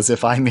angrily as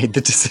if I made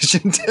the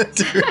decision to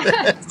do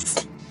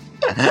this.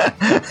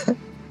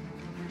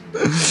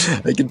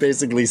 I can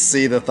basically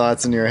see the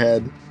thoughts in your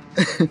head.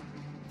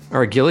 All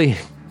right, Gilly,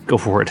 go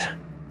for it.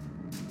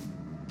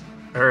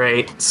 All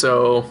right,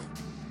 so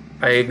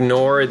I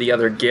ignore the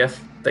other Gith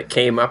that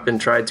came up and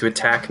tried to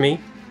attack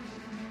me,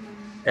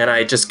 and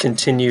I just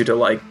continue to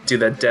like do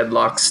that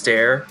deadlock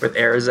stare with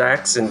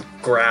Arazax and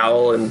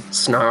growl and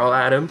snarl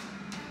at him.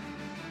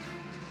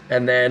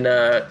 And then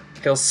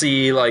he'll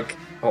see like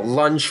I'll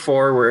lunge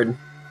forward,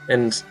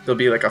 and there'll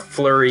be like a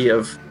flurry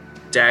of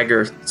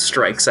dagger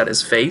strikes at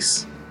his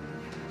face,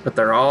 but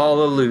they're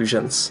all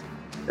illusions.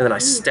 And then I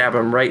stab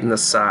him right in the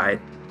side.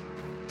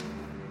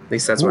 At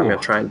least that's what I'm going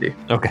to try and do.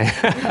 Okay.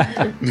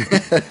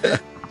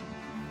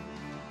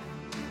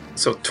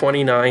 So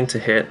 29 to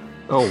hit.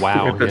 Oh,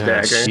 wow. With the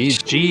dagger.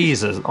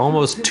 Jesus,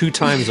 almost 2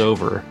 times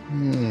over.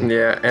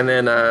 Yeah, and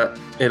then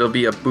it'll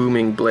be a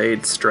booming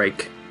blade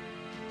strike.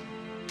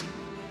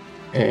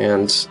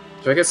 And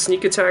do I get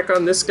sneak attack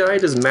on this guy?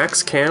 Does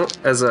Max count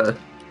as a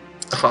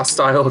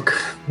hostile?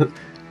 How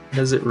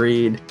does it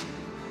read?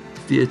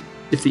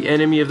 If the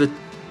enemy of the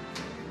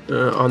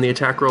on the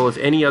attack roll, if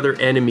any other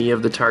enemy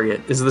of the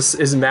target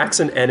is Max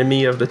an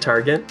enemy of the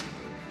target?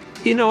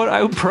 You know what?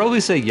 I would probably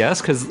say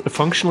yes, because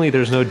functionally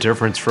there's no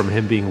difference from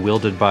him being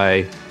wielded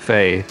by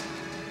Faye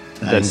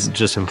than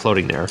just him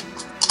floating there,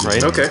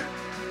 right? Okay.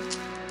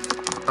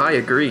 I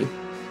agree.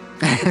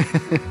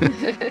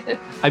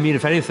 I mean,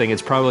 if anything,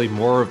 it's probably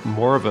more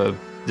of a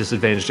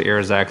disadvantage to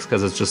Arazax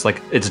because it's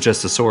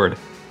just a sword.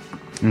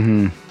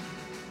 Mm-hmm.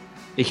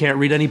 He can't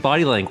read any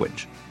body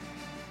language.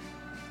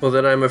 Well,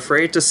 then I'm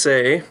afraid to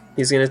say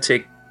he's going to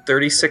take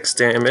 36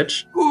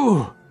 damage.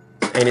 Ooh.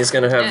 And he's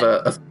going to have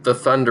the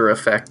thunder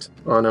effect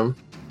on him.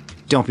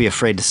 Don't be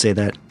afraid to say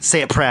that.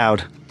 Say it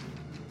proud.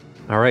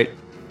 All right.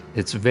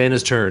 It's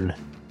Vanna's turn.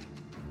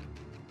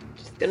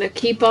 Just gonna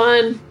keep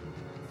on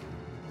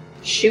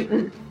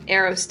shooting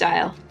arrow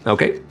style.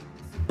 Okay.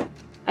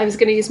 I was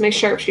gonna use my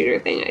sharpshooter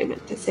thing. I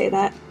meant to say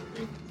that.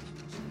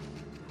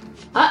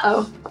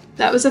 Uh-oh.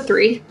 That was a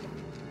 3.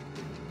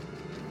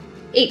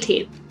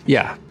 18.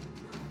 Yeah.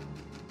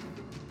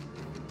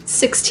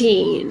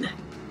 16.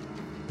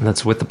 And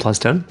that's with the plus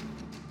 10?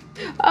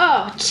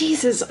 Oh,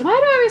 Jesus. Why do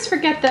I always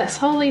forget this?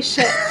 Holy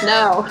shit.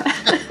 No.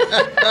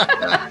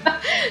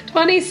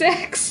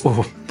 26.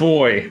 Oh,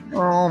 boy.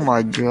 Oh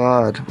my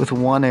god. With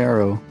 1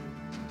 arrow.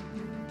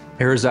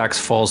 Arazax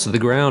falls to the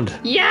ground.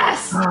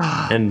 Yes!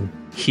 And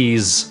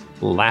he's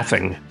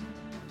laughing.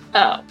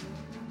 Oh.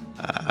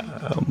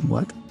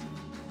 What?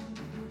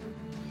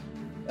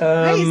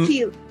 Why is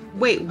he?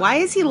 Wait, why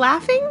is he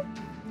laughing?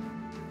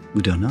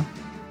 We don't know.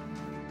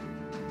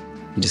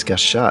 He just got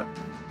shot.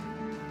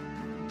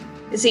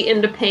 Is he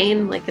into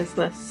pain? Like, is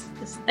this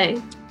thing?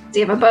 Does he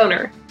have a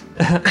boner?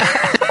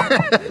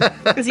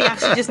 Is he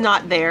actually just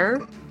not there?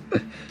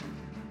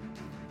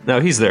 No,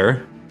 he's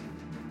there.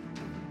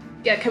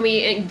 Yeah, can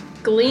we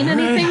glean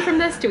anything from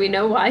this? Do we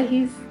know why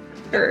he's...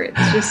 Or it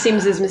just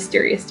seems as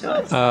mysterious to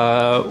us?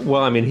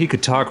 Well, I mean, he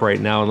could talk right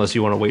now unless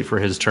you want to wait for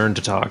his turn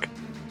to talk.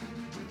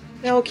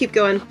 No, we'll keep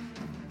going.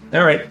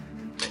 All right.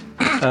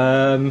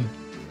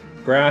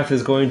 Grath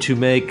is going to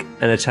make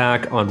an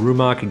attack on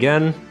Rumak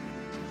again.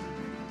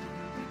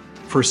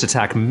 First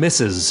attack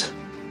misses.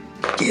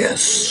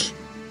 Yes.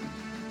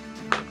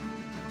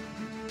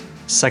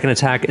 Second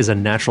attack is a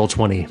natural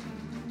 20.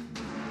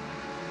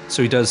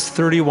 So he does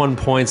 31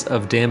 points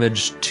of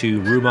damage to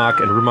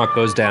Rumak, and Rumak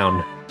goes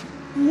down.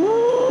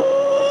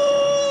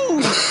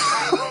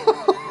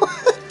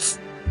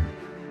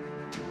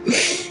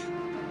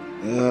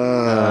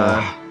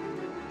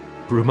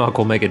 Rumak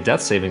will make a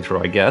death saving throw,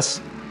 I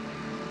guess.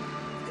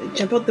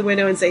 Jump out the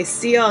window and say,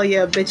 "See all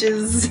ya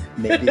bitches."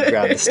 Maybe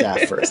grab the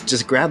staff first.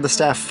 Just grab the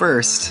staff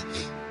first.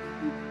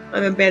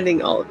 I'm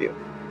abandoning all of you.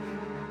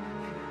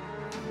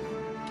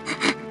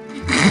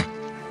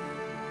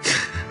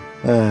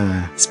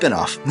 Spin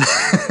off. With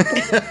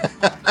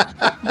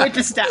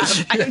the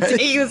staff. I am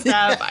taking the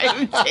staff. I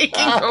am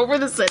taking over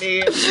the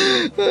city.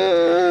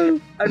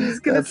 I'm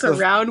just going to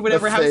surround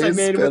whatever house I'm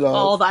in with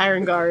all the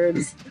Iron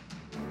Guards.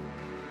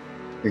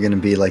 You're going to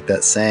be like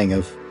that saying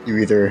of you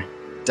either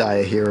die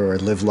a hero or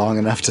live long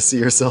enough to see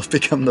yourself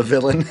become the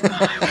villain.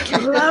 I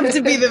would love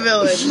to be the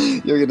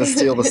villain. You're going to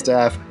steal the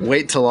staff,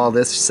 wait till all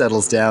this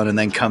settles down, and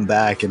then come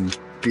back and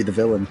be the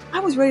villain.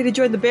 I was ready to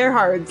join the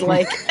Bearhards,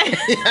 like...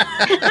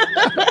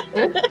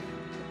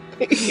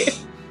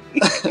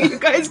 You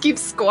guys keep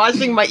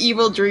squashing my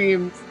evil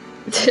dreams.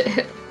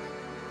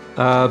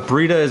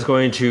 Brita is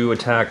going to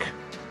attack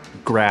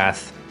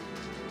Grath.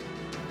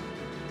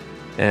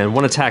 And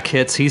one attack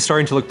hits. He's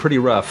starting to look pretty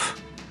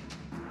rough.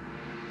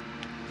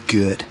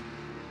 Good.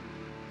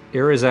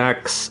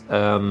 Irizax,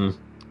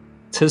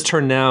 it's his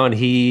turn now, and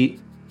he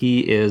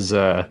is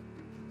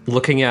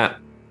looking at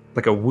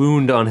like a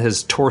wound on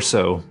his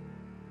torso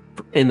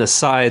in the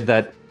side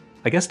that,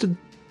 I guess, did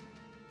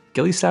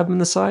Gilly stab him in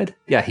the side?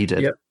 Yeah, he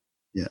did. Yep.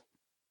 Yeah.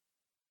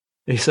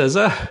 He says,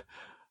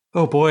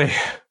 oh boy,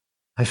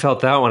 I felt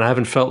that one. I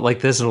haven't felt like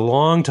this in a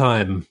long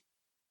time.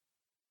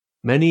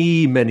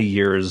 Many, many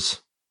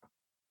years.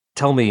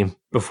 Tell me,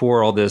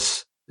 before all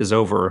this is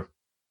over,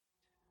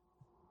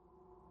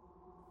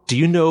 do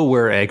you know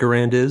where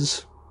Agarand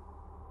is?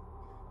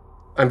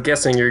 I'm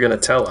guessing you're going to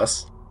tell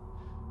us.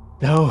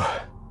 No.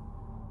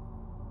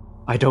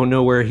 I don't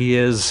know where he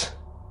is.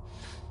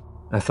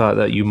 I thought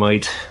that you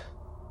might.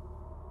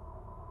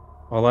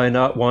 All I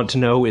not want to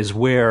know is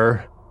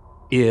where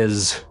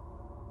is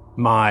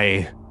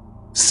my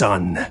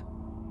son?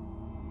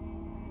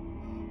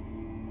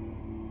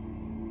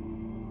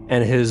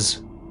 And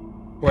his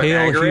What,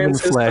 pale human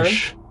Agarand's his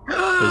flesh,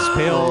 his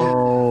pale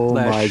Oh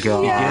my flesh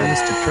God. begins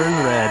to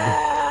turn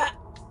red.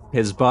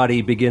 His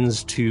body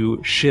begins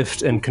to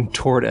shift and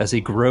contort as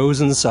he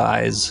grows in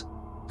size.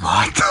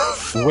 What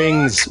the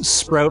Wings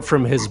sprout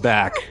from his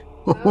back.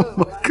 Oh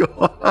my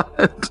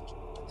god.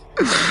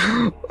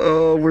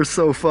 Oh, we're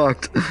so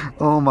fucked.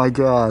 Oh my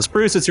god.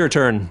 Spruce, it's your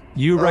turn.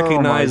 You Oh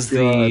recognize my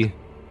the God.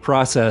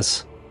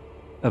 process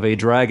of a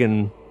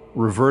dragon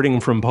reverting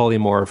from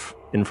polymorph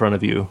in front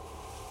of you.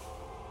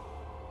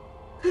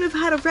 Could have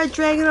had a red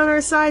dragon on our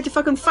side to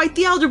fucking fight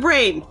the Elder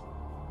Brain.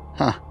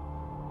 Huh.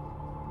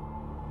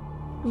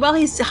 While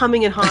he's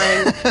humming and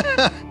hawing,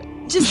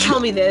 just tell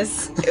me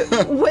this.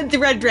 Would the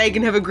red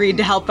dragon have agreed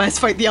to help us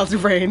fight the Elder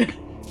Brain?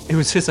 It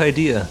was his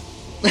idea.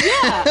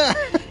 Yeah.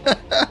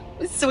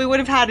 So we would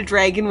have had a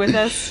dragon with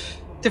us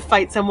to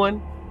fight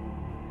someone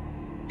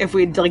if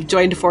we'd like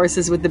joined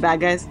forces with the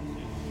bad guys.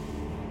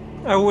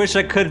 I wish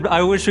we could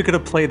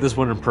have played this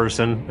one in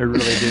person. I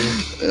really do.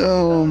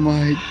 Oh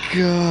my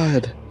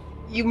god.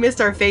 You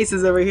missed our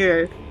faces over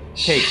here.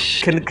 Hey,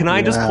 can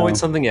I just Wow. point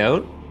something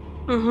out?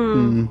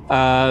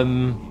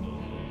 Mm-hmm.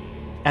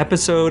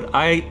 Episode,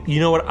 you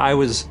know what, I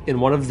was in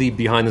one of the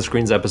behind the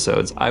screens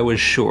episodes, I was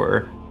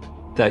sure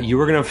that you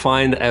were going to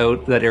find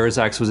out that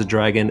Irizax was a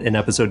dragon in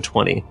episode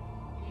 20.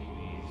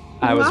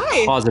 I was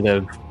Why?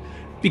 positive.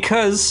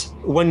 Because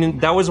when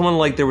that was when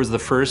like there was the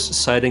first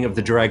sighting of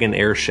the dragon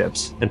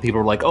airships, and people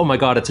were like, oh my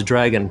god, it's a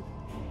dragon.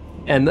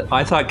 And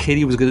I thought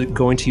Katie was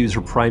going to use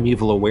her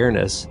primeval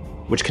awareness,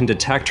 which can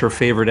detect her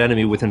favorite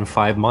enemy within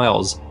 5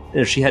 miles. And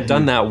if she had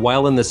done that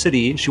while in the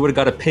city, she would have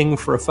got a ping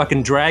for a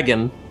fucking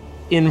dragon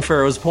in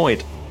Pharaoh's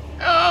Point.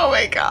 Oh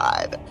my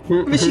god.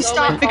 But she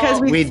stopped because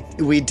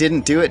We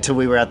didn't do it till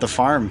we were at the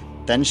farm.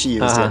 Then she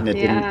used it and it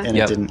Yeah. didn't and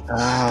Yep. it didn't.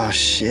 Oh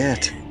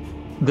shit.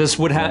 This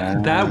would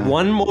have that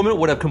one moment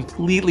would have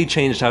completely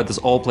changed how this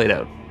all played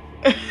out.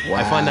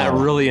 I find that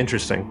really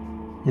interesting.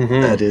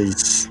 That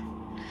is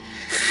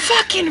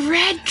fucking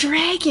red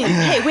dragon.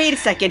 Hey, wait a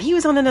second. He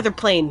was on another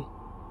plane.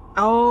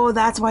 Oh,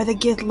 that's why they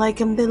get like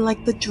him. They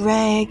like the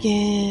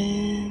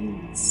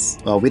dragons.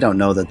 well, we don't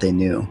know that they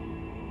knew.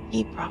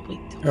 He probably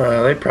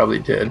don't. They probably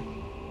did.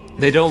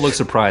 They don't look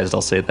surprised,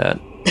 I'll say that.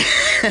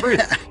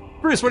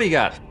 Bruce, what do you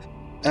got?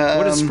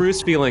 What is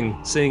Spruce feeling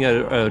seeing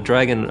a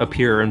dragon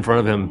appear in front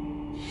of him?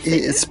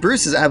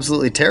 Spruce is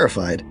absolutely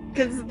terrified.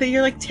 Because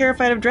you're like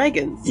terrified of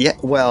dragons. Yeah,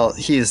 well,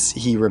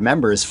 he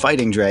remembers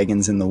fighting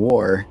dragons in the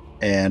war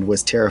and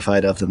was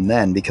terrified of them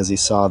then because he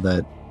saw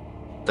the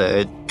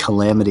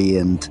calamity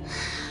and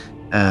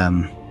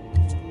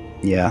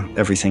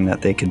everything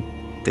that they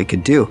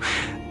could do.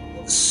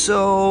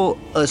 So,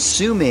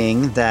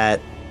 assuming that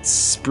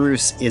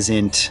Spruce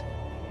isn't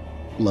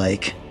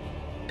like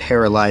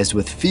paralyzed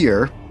with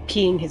fear,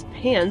 Peeing his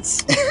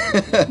pants.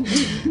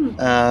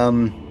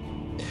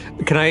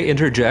 Can I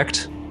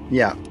interject?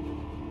 yeah.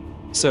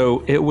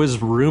 So it was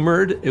a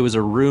rumor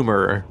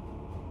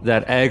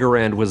that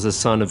Agarand was the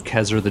son of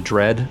Kezer the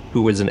Dread,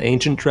 who was an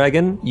ancient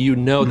dragon. You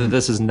know that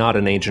this is not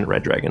an ancient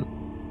red dragon.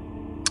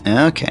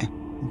 Okay.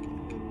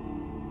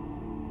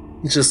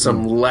 It's just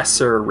some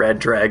lesser red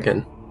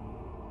dragon.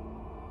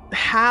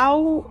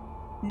 How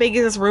big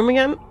is this room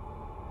again?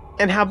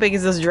 And how big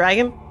is this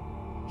dragon?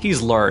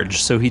 He's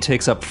large, so he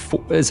takes up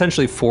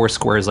essentially 4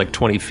 squares, like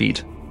 20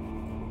 feet.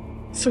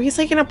 So he's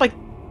taking up like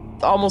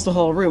almost the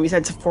whole room. He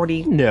said it's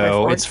 40. by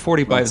No, 40. it's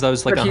 45. That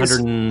was like But he's-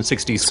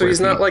 160 So square he's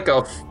feet. not like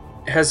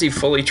has he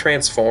fully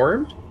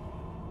transformed?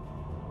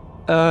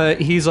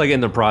 He's like in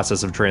the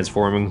process of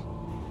transforming.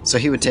 So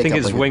he would I take think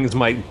up his wings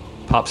might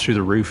pop through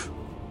the roof.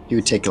 he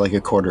would take like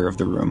a quarter of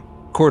the room.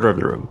 Quarter of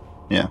the room.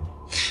 Yeah.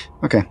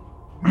 Okay.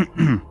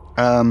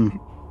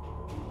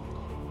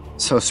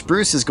 So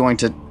Spruce is going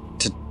to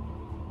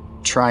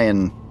try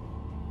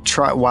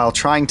while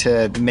trying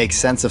to make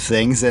sense of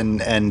things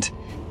and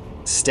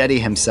steady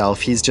himself.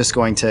 He's just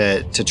going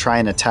to try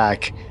and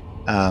attack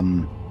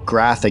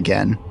Grath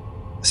again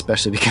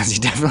especially because he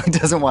definitely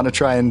doesn't want to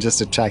try and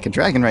just attack a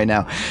dragon right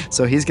now.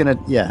 So he's gonna,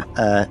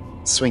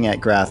 swing at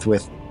Grath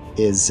with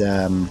his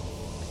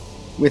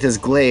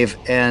glaive,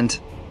 and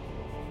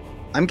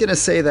I'm gonna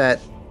say that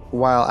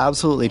while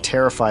absolutely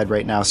terrified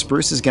right now,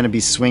 Spruce is gonna be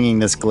swinging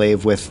this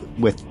glaive with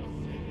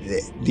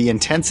the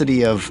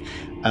intensity of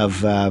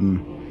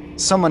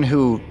someone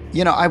who,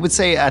 I would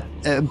say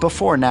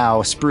before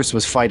now, Spruce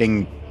was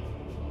fighting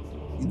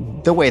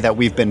the way that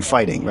we've been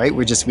fighting, right?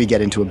 We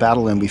get into a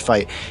battle and we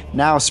fight.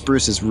 Now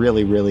Spruce is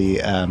really,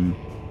 really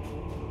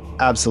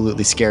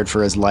absolutely scared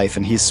for his life,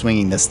 and he's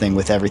swinging this thing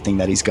with everything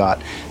that he's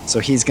got. So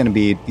he's gonna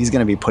be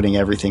putting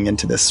everything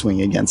into this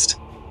swing against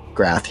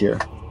Grath here.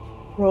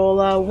 Roll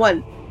a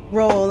 1.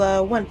 Roll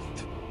a 1.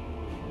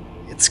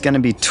 It's gonna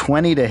be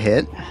 20 to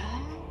hit.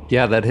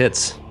 Yeah, that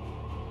hits.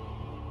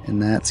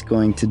 And that's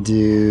going to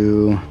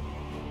do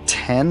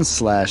 10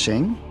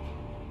 slashing.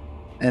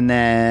 And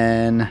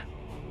then...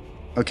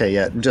 Okay,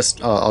 yeah,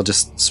 I'll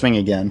just swing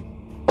again.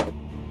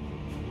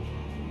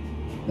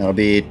 That'll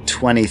be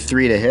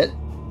 23 to hit.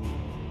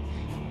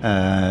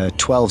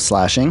 12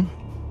 slashing.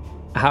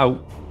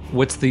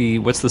 What's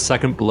the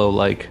second blow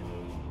like?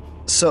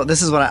 So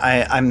this is what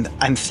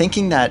I'm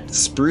thinking that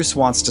Spruce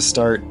wants to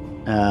start.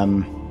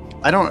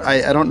 I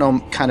don't know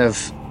kind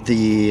of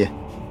the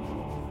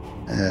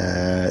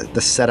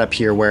setup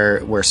here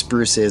where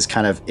Spruce is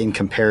kind of in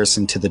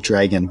comparison to the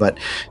dragon, but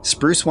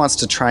Spruce wants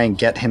to try and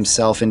get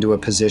himself into a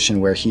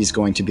position where he's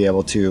going to be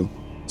able to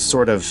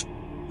sort of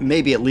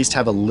maybe at least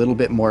have a little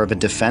bit more of a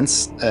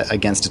defense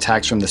against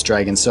attacks from this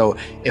dragon. So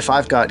if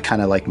I've got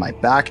kind of like my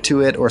back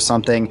to it or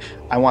something,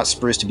 I want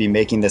Spruce to be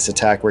making this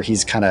attack where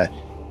he's kind of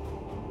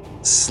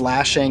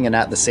slashing and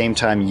at the same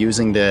time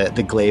using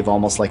the glaive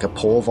almost like a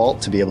pole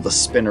vault to be able to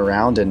spin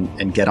around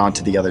and get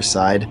onto the other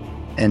side.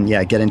 And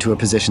yeah, get into a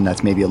position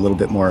that's maybe a little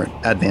bit more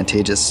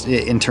advantageous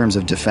in terms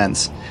of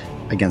defense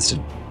against a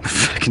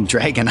fucking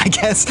dragon, I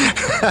guess.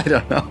 I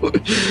don't know.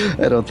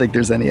 I don't think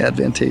there's any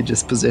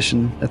advantageous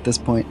position at this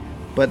point.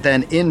 But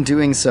then in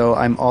doing so,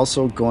 I'm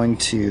also going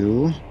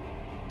to...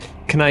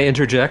 Can I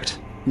interject?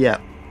 Yeah.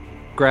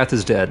 Grath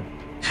is dead.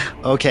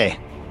 Okay.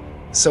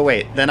 So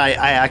wait, then I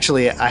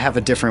have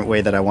a different way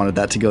that I wanted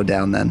that to go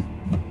down then.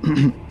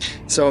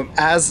 So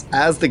as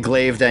the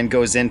glaive then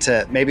goes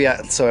into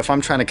so if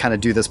I'm trying to kind of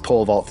do this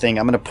pole vault thing,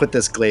 I'm going to put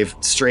this glaive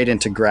straight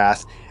into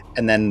Grath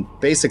and then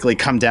basically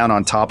come down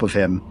on top of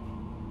him,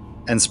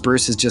 and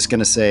Spruce is just going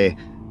to say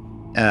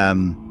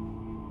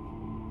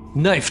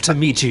knife to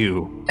meet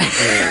you.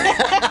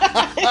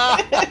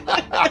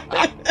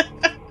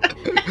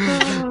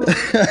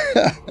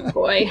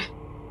 Boy.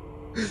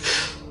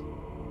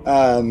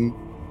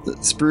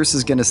 Spruce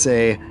is going to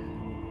say,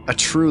 a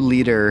true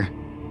leader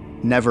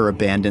never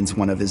abandons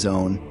one of his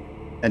own,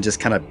 and just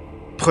kind of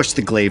push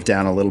the glaive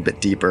down a little bit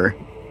deeper.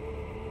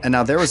 And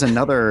now there was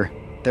another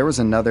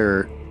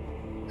Gith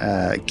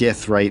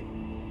right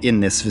in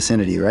this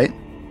vicinity, right?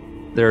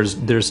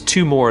 There's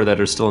two more that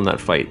are still in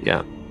that fight,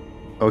 yeah.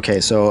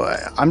 Okay, so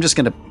I'm just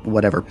gonna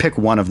pick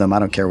one of them, I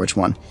don't care which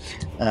one,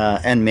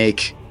 and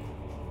make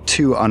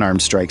 2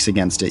 unarmed strikes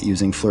against it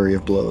using Flurry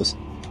of Blows.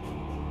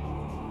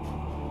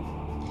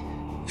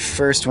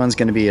 First one's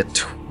gonna be a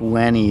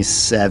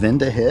 27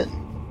 to hit.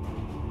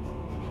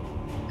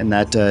 And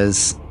that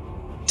does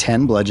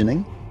 10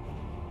 bludgeoning.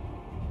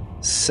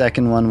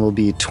 Second one will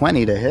be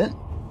 20 to hit.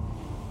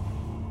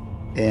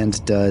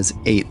 And does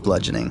 8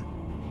 bludgeoning.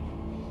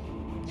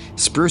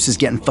 Spruce is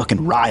getting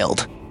fucking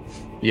riled.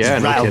 Yeah,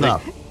 He's no riled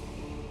kidding.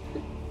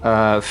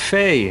 up.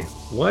 Faye,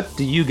 what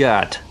do you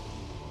got?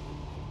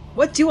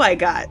 What do I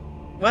got?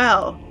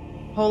 Well,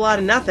 whole lot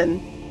of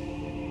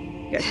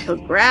nothing. We got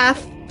killed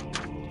Grath.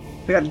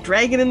 We got a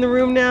dragon in the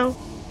room now.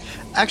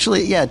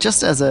 Actually, yeah,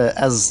 just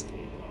as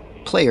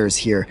players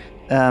here.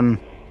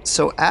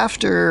 So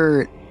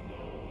after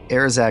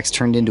Arazax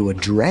turned into a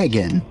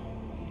dragon,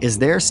 is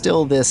there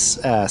still this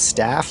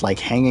staff like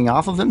hanging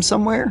off of him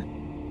somewhere?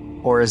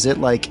 Or is it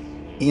like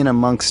in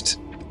amongst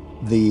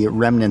the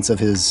remnants of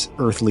his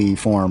earthly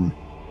form?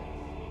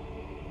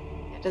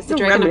 Does the The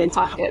dragon have remnants.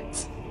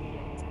 pockets?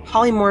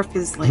 Polymorph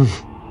is like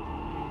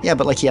Yeah,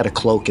 but like he had a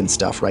cloak and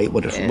stuff, right?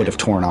 Would have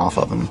torn off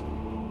of him.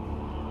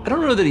 I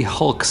don't know that he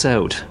hulks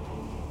out.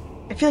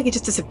 I feel like it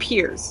just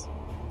disappears.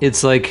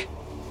 It's like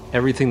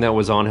everything that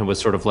was on him was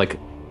sort of like,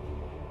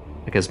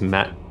 I guess,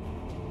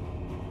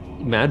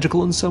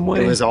 magical in some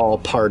way. It was all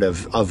part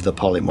of the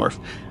polymorph.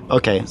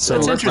 Okay, so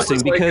That's interesting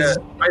It's like because-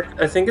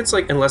 I think it's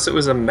like, unless it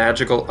was a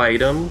magical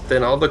item,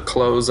 then all the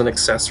clothes and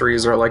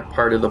accessories are like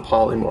part of the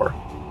polymorph.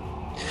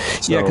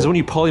 Yeah, because so- when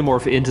you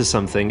polymorph into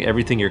something,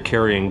 everything you're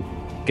carrying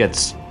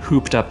gets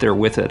hooped up there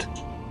with it.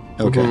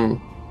 okay.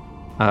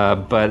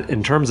 Mhm. But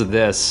in terms of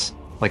this,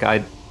 like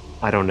I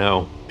don't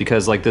know,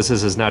 because like this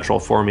is his natural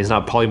form. He's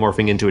not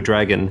polymorphing into a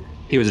dragon.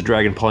 He was a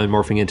dragon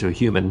polymorphing into a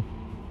human.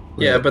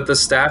 Yeah, but the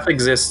staff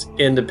exists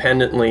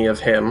independently of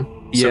him.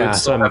 So Yeah, it so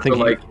still I'm have to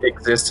thinking- like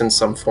exist in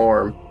some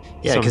form.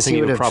 Yeah, because Something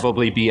he would would have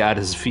probably be at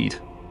his feet.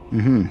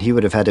 he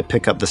would have had to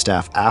pick up the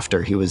staff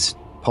after he was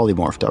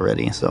polymorphed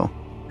already. So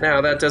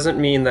Now that doesn't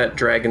mean that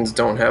dragons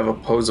don't have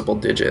opposable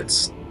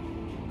digits.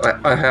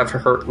 I have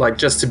heard, like,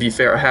 just to be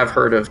fair, I have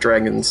heard of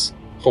dragons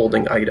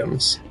holding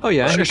items. Oh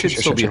yeah, Sure, you sure, should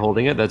sure, still sure, be sure.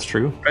 holding it. That's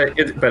true.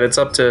 But it's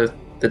up to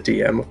the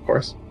DM, of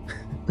course.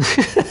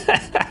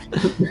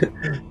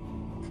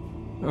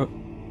 Oh,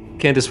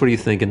 Candace, what are you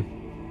thinking?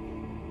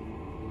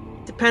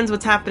 Depends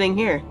what's happening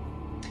here.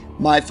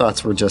 My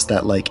thoughts were just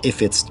that, like,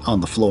 if it's on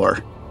the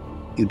floor,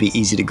 it would be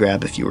easy to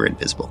grab if you were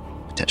invisible,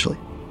 potentially.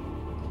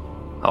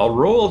 I'll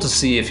roll to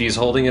see if he's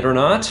holding it or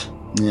not.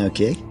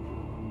 Okay.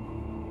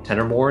 10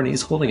 or more, and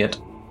he's holding it.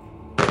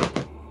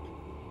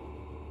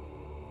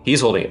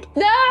 He's holding it.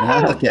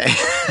 No! Okay.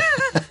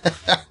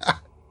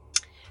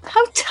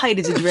 How tight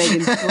is a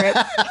dragon's grip?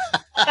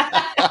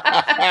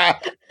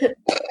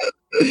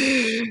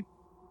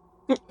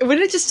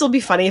 Wouldn't it just still be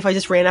funny if I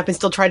just ran up and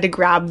still tried to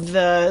grab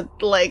the,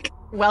 like,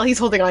 while he's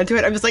holding on to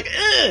it, I'm just like,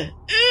 ugh,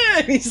 ugh,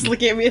 and he's just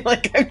looking at me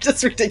like I'm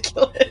just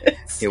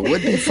ridiculous. It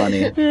would be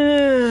funny.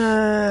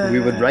 We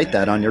would write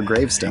that on your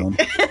gravestone.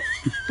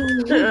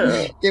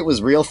 It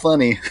was real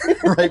funny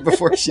right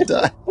before she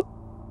died.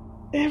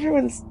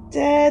 Everyone's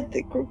dead.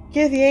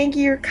 Get Yankee,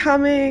 you're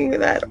coming.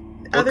 That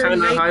What other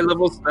kind night- of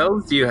high-level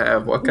spells do you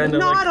have? What kind of,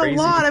 Not like, crazy...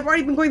 a lot. I've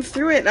already been going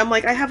through it. I'm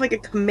like, I have like a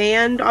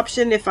command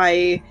option if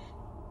I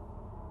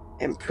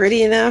am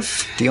pretty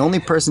enough. The only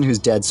person who's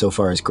dead so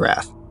far is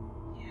Grath.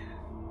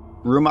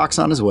 Rumok's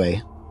on his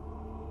way,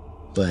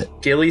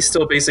 but Gilly's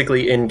still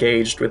basically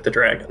engaged with the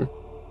dragon.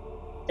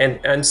 And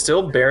I'm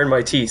still baring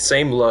my teeth.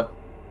 Same look.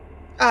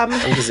 I'm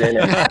just in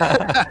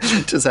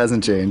it. just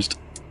hasn't changed.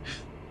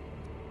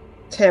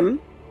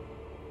 Tim,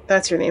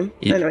 that's your name.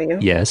 I know you.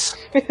 Yes.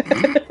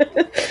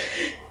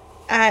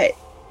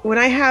 When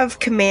I have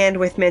command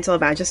with Mantle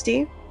of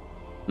Majesty,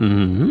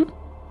 Mm-hmm.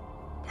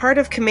 part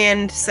of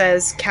command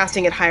says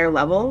casting at higher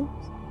level.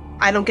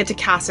 I don't get to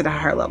cast it at a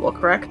higher level,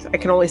 correct? I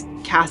can only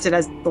cast it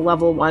as the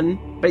level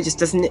 1, but it just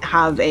doesn't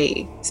have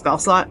a spell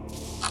slot.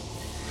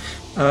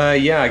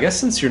 Yeah, I guess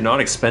since you're not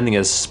expending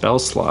a spell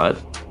slot,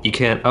 you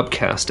can't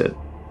upcast it.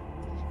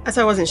 That's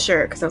why I wasn't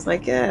sure, because I was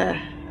like,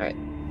 yeah, alright.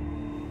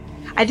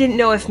 I didn't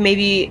know if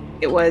maybe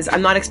it was,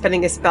 I'm not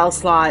expending a spell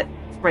slot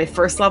for my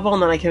first level,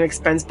 and then I can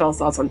expend spell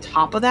slots on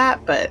top of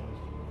that, but...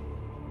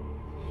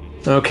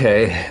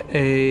 Okay,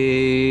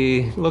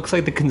 looks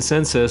like the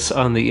consensus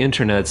on the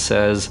internet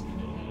says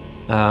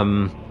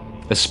a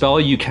spell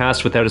you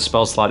cast without a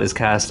spell slot is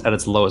cast at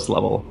its lowest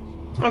level.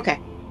 Okay.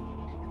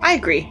 I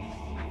agree.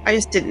 I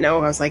just didn't know.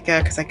 I was like,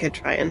 because I could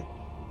try and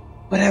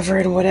whatever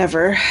and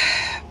whatever.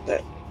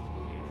 But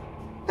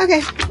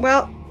okay,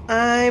 well,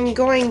 I'm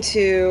going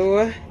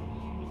to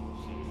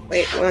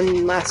wait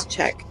one last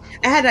check.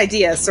 I had an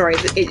idea. Sorry,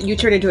 you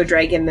turned into a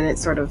dragon, and it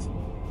sort of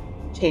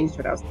changed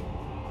what I was.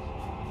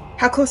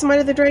 How close am I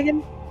to the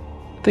dragon?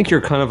 I think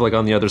you're kind of like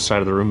on the other side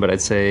of the room, but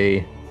I'd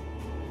say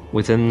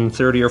within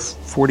 30 or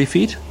 40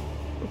 feet.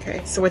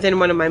 Okay, so within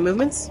one of my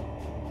movements.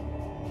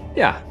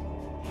 Yeah.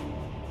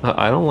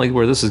 I don't like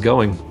where this is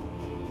going.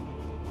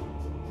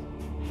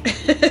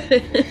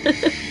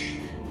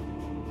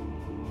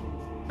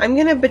 I'm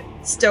gonna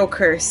bestow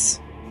curse.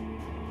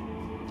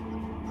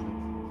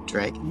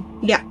 Dragon?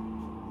 Yeah.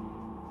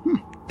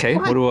 Okay,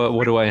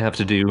 what do I have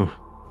to do?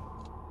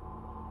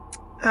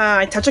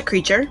 I touch a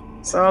creature,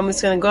 so I'm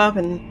just gonna go up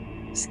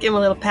and just give him a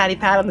little patty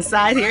pat on the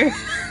side here.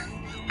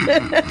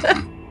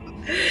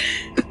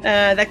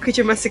 That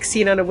creature must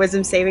succeed on a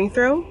wisdom saving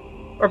throw,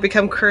 or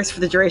become cursed for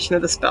the duration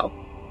of the spell.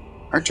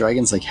 Aren't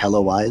dragons like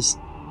hella wise?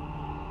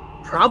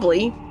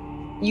 Probably.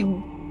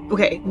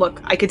 Okay,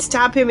 look, I could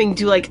stab him and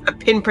do like a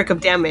pinprick of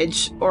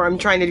damage, or I'm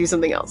trying to do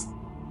something else.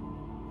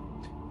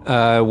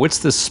 What's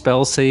the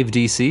spell save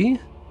DC?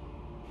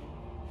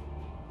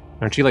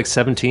 Aren't you like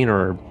 17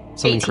 or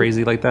something 18.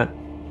 crazy like that?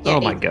 Yeah,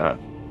 oh my 18. god.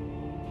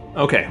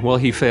 Okay, well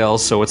he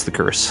fails, so what's the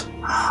curse?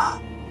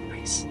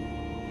 Nice.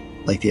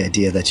 Like the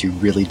idea that you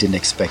really didn't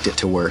expect it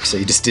to work, so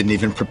you just didn't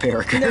even prepare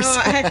a curse.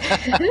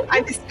 No,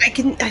 I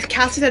can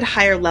cast it at a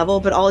higher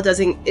level, but all it does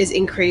is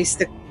increase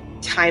the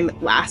time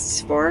it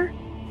lasts for,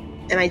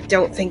 and I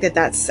don't think that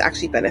that's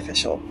actually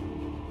beneficial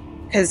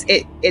because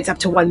it's up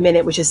to 1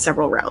 minute, which is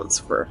several rounds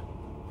for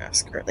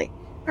us currently.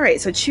 All right,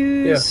 so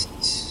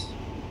choose.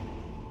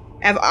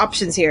 I have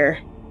options here.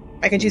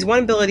 I can choose one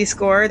ability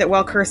score that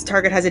while cursed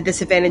target has a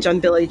disadvantage on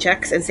ability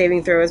checks and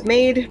saving throws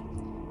made,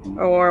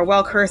 or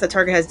while cursed the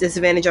target has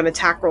disadvantage on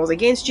attack rolls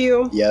against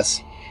you.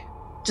 Yes.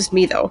 Just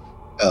me though.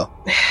 Oh.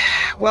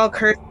 While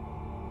cursed,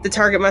 the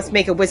target must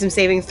make a wisdom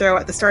saving throw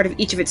at the start of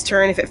each of its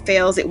turn. If it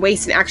fails, it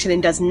wastes an action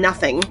and does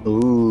nothing.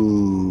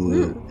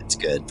 Ooh, that's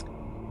good.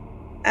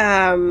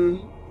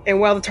 And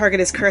while the target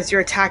is cursed, your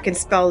attack and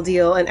spell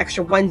deal an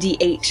extra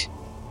 1d8.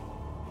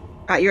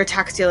 Your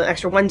attacks deal an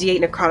extra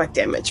 1d8 necrotic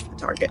damage for the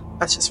target.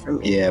 That's just from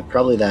me. Yeah,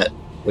 probably that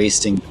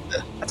wasting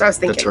That's what I was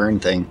the thinking. turn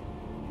thing.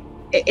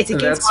 It's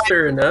against That's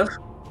fair enough,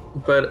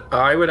 but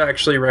I would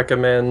actually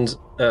recommend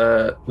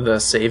the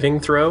saving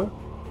throw,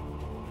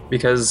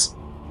 because,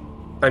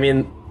 I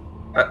mean,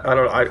 I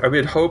don't know, I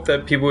would hope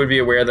that people would be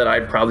aware that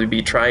I'd probably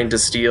be trying to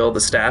steal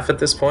the staff at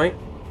this point.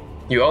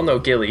 You all know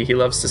Gilly, he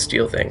loves to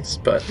steal things,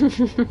 but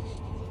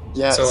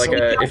Yeah. so like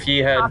if he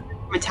had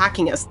from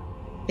attacking us.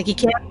 Like, he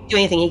can't do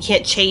anything. He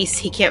can't chase.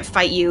 He can't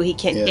fight you. He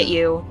can't hit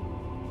you.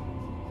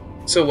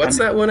 So what's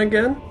that one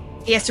again?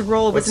 He has to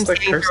roll a What's wisdom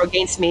the saving curse? throw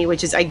against me,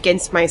 which is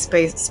against my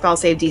spell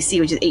save DC,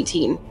 which is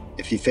 18.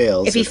 If he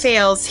fails, If he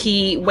fails,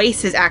 he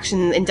wastes his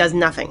action and does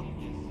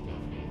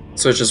nothing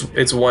So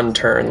it's one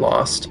turn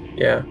lost.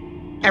 Yeah.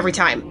 every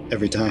time.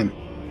 every time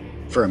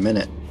for a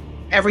minute.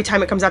 Every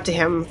time it comes up to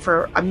him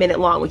for a minute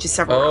long, which is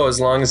several Oh, rounds.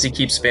 as long as he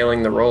keeps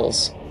failing the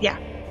rolls. Yeah.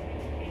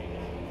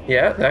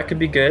 Yeah, that could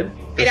be good.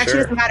 For It actually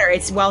sure. doesn't matter.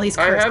 It's while he's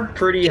I cursed. have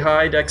pretty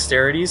high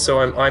dexterity, so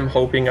I'm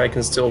hoping I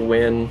can still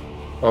win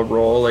a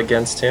roll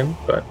against him.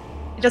 But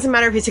It doesn't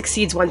matter if he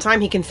succeeds one time,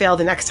 he can fail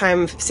the next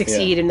time,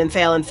 succeed, and then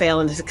fail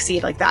and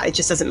succeed like that. It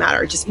just doesn't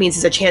matter. It just means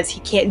there's a chance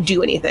he can't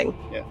do anything.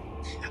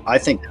 I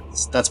think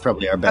that's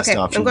probably our best Okay,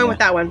 option. I'm going yeah. with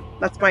that one.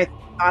 That's my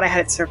thought. I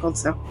had it circled,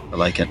 so. I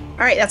like it. All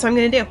right, that's what I'm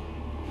going to do.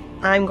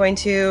 I'm going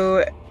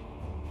to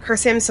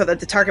curse him so that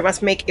the target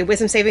must make a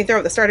wisdom saving throw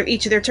at the start of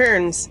each of their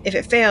turns. If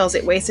it fails,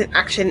 it wastes an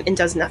action and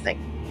does nothing.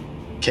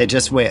 Okay,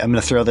 just wait. I'm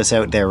going to throw this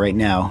out there right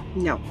now.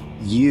 No.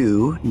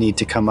 You need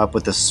to come up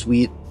with a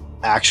sweet,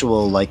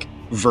 actual, like,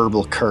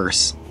 verbal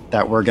curse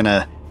that we're going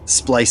to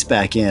splice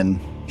back in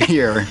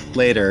here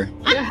later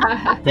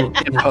in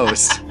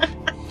post.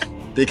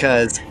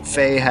 Because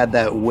Faye had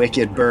that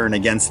wicked burn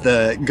against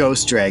the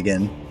ghost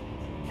dragon,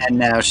 and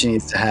now she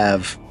needs to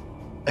have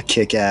a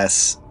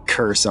kick-ass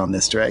curse on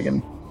this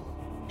dragon.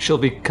 She'll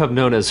become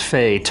known as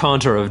Faye,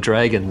 Taunter of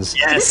Dragons.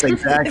 Yes,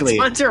 exactly.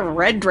 It's onto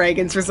red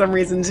dragons for some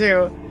reason,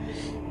 too.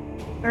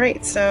 All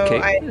right, so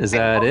Okay, is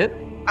that it?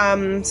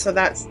 So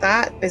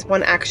that is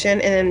one action,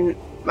 and then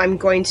I'm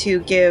going to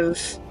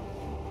give.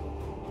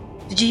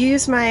 Did you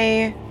use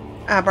my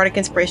bardic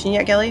inspiration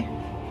yet, Gilly?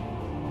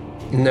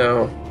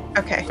 no,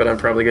 Okay. but I'm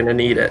probably gonna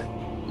need it.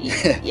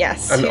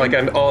 Yes. I'm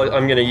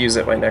gonna use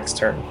it my next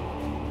turn.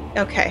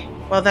 Okay.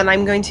 Well, then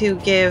I'm going to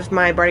give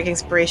my bardic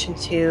inspiration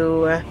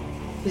to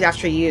who's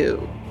after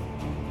you.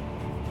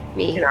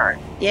 Me. Kennard.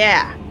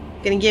 Yeah.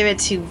 Gonna give it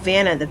to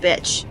Vanna, the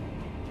bitch.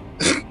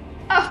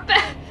 Oh,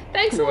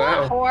 thanks a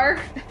Wow. lot, whore.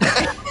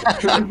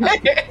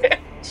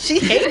 She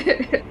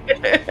hates.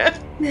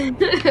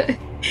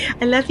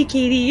 I love you,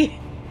 Katie.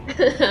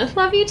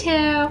 Love you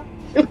too.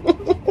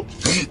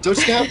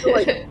 Don't you have to,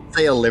 like,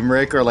 say a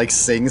limerick or, like,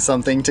 sing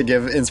something to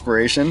give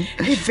inspiration?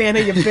 Hey, Vanna,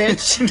 you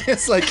bitch.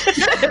 It's like,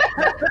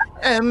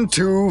 and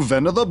to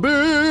Venna the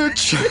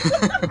bitch.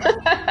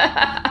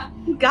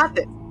 You got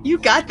this. You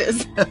got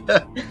this.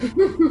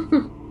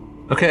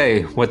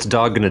 Okay, what's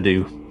Dog gonna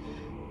do?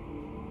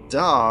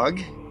 Dog.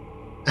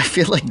 I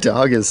feel like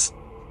Dog is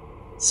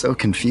so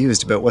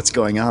confused about what's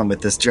going on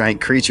with this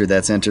giant creature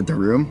that's entered the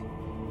room.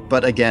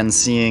 But again,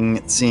 seeing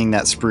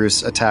that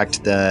Spruce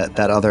attacked that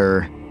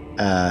other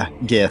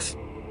Gith,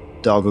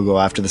 Dog will go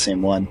after the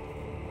same one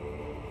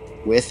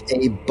with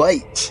a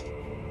bite,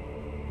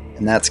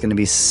 and that's going to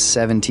be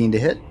 17 to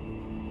hit.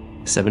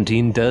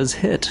 17 does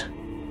hit.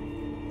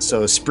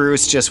 So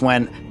Spruce just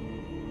went,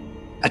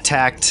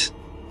 attacked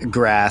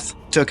Grath,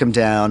 took him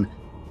down,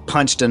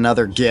 punched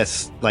another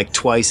Gith like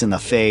twice in the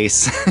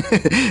face,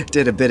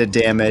 did a bit of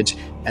damage,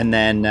 and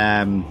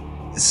then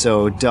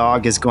so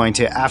Dog is going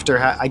to, after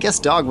I guess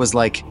Dog was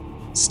like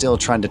still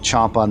trying to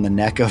chomp on the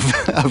neck of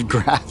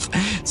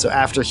Grath. So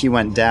after he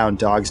went down,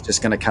 Dog's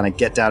just going to kind of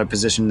get down in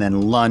position and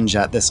then lunge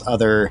at this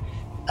other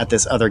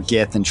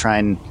Gith and try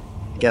and,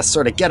 I guess,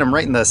 sort of get him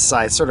right in the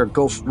side, sort of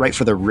go right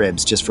for the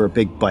ribs, just for a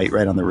big bite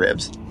right on the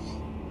ribs.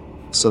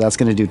 So that's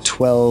going to do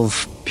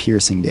 12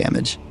 piercing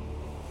damage.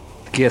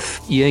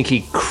 Gith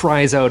Yankee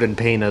cries out in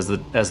pain as the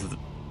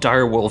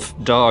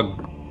direwolf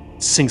dog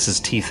sinks his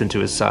teeth into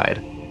his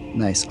side.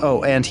 Nice.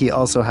 Oh, and he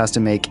also has to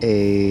make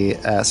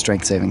a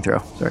strength saving throw.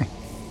 Sorry.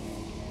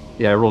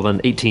 Yeah, I rolled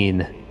an 18.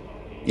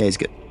 Yeah, he's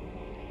good.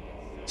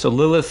 So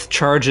Lilith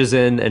charges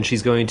in, and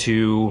she's going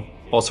to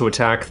also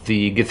attack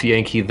the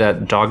Githyanki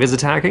that Dog is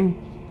attacking.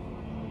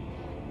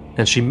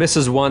 And she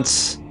misses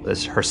once.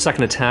 As her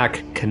second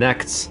attack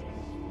connects,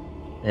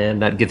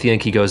 and that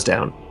Githyanki goes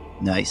down.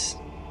 Nice.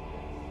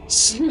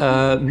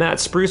 Matt,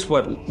 Spruce,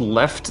 what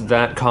left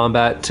that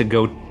combat to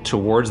go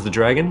towards the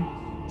dragon?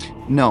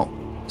 No.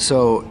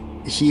 So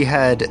he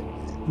had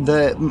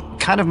the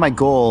kind of my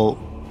goal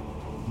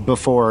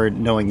before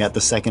knowing that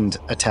the second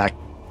attack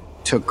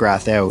took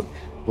Grath out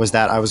was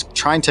that I was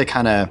trying to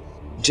kind of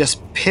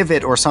just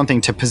pivot or something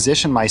to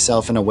position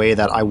myself in a way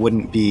that I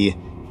wouldn't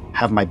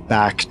have my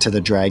back to the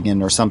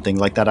dragon or something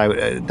like that.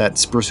 That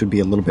Spruce would be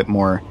a little bit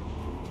more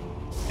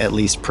at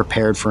least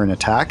prepared for an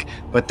attack.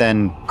 But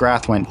then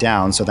Grath went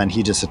down, so then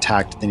he just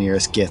attacked the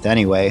nearest Gith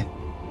anyway,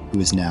 who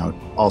is now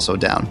also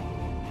down.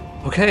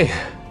 Okay,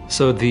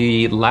 so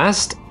the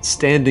last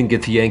standing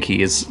Githyanki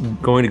is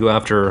going to go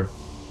after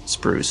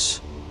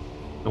Spruce.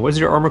 And what is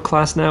your armor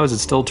class now? Is it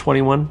still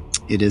 21?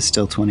 It is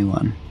still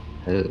 21.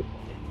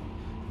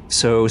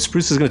 So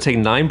Spruce is going to take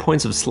 9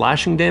 points of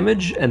slashing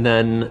damage and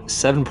then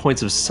 7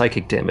 points of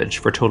psychic damage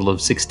for a total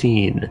of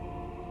 16.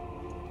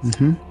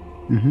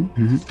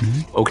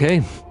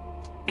 Okay,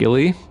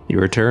 Gilly,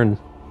 your turn.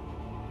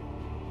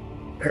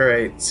 All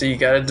right, so you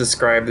got to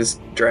describe this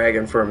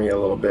dragon for me a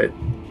little bit.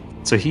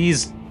 So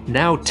he's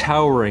now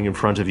towering in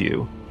front of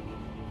you.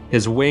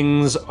 His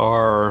wings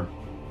are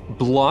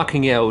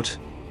blocking out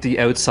the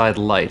outside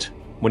light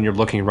when you're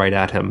looking right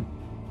at him.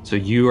 So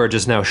you are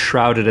just now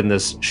shrouded in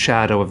this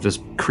shadow of this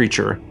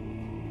creature.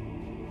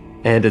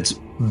 And its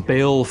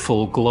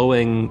baleful,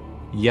 glowing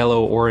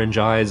yellow-orange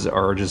eyes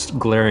are just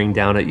glaring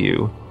down at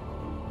you.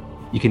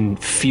 You can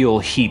feel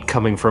heat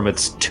coming from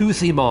its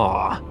toothy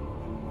maw.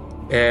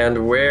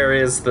 And where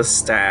is the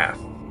staff?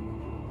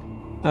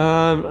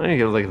 I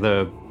think like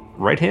the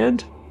right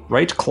hand?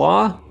 Right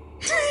claw?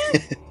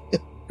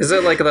 Is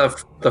it like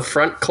the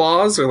front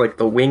claws or like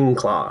the wing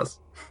claws?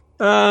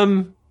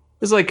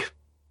 It's like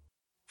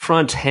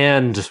front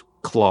hand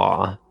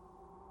claw.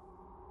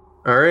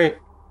 All right.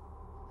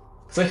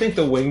 So I think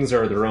the wings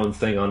are their own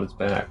thing on its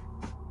back.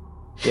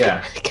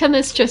 Yeah. Can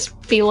this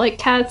just be like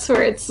cats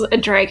where it's a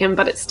dragon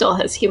but it still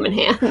has human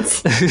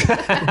hands?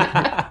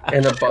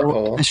 And a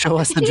butthole. Show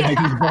us the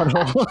dragon's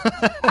butthole.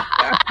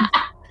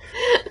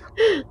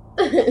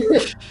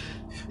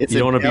 You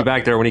don't want to be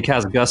back there when he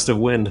casts Gust of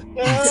Wind.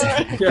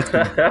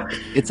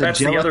 It's That's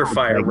the other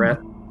fire breath.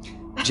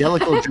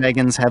 Jellicle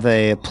dragons have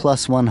a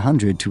plus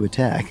 100 to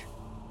attack.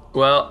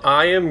 Well,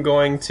 I am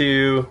going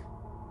to,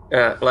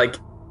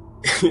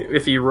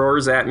 if he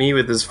roars at me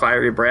with his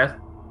fiery breath,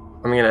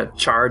 I'm going to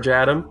charge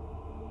at him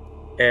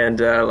and,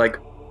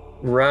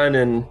 run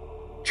and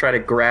try to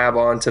grab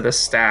onto the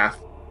staff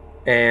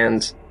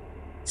and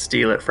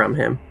steal it from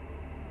him.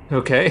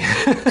 Okay.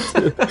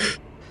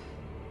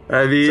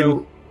 I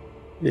mean,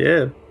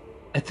 yeah.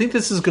 I think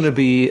this is going to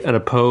be an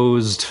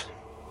opposed...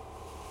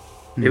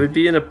 It would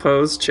be an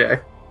opposed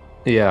check.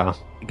 Yeah.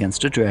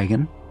 Against a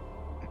dragon.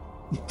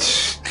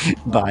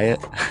 By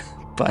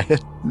a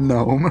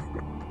gnome.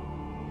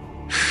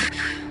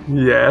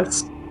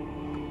 Yes.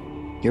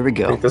 Here we I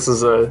go. think this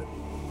is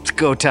It's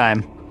go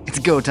time. It's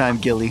go time,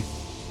 Gilly.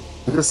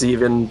 just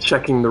even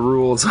checking the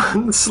rules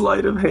on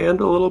sleight of hand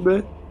a little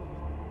bit.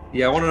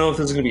 Yeah, I want to know if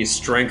this is going to be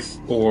strength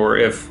or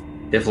if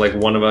like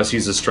one of us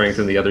uses strength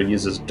and the other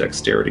uses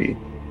dexterity.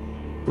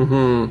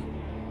 Mm-hmm.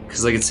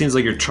 Because like it seems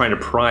like you're trying to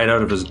pry it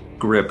out of his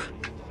grip.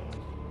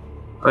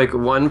 Like,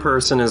 one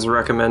person is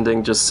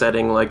recommending just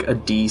setting, like, a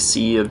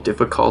DC of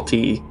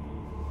difficulty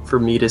for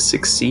me to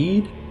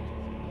succeed.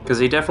 Because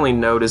he definitely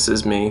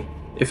notices me.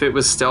 If it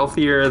was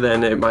stealthier,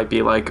 then it might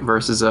be, like,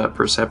 versus a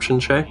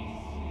perception check.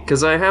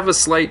 Because I have a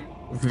slight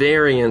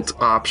variant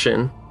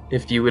option,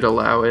 if you would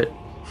allow it.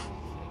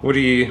 What are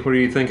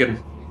you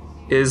thinking?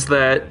 Is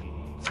that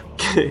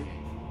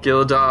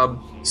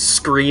Giladab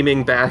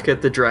screaming back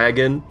at the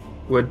dragon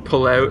would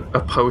pull out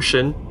a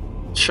potion,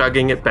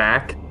 chugging it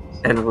back,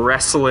 and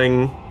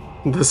wrestling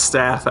the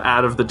staff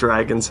out of the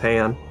dragon's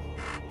hand.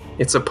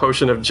 It's a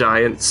potion of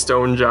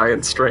stone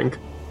giant strength.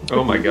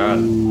 Oh my god.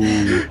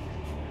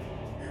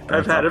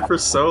 I've had it for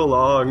so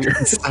long.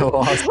 So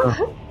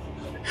awesome.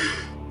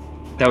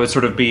 That would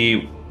sort of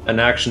be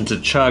an action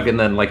to chug, and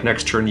then like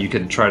next turn you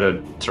could try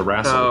to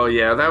wrestle. Oh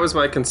yeah, that was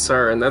my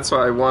concern. That's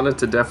why I wanted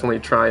to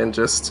definitely try and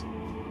just...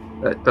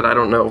 But I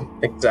don't know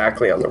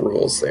exactly on the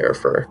rules there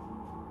for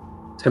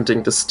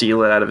attempting to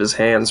steal it out of his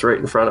hands right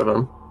in front of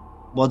him.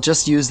 Well,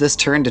 just use this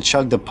turn to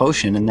chug the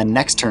potion, and then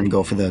next turn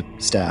go for the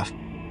staff.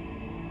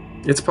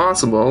 It's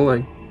possible,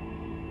 like...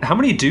 How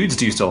many dudes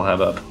do you still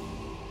have up?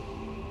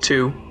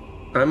 2.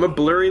 I'm a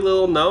blurry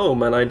little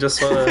gnome, and I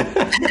just want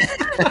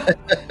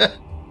to...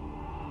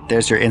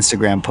 There's your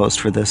Instagram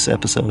post for this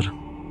episode.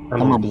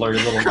 I'm a blurry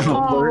little I'm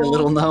a blurry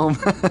little gnome.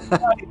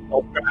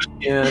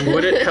 And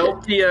would it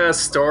help the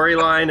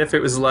storyline if it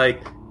was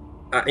like,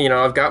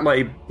 I've got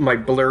my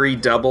blurry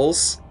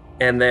doubles,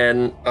 and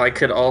then I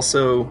could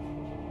also,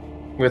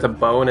 with a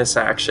bonus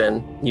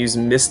action, use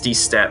Misty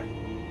Step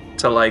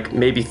to like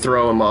maybe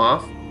throw him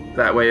off.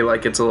 That way,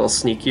 like, it's a little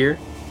sneakier.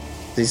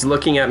 He's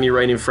looking at me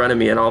right in front of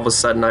me, and all of a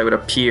sudden I would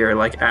appear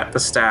like at the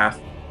staff.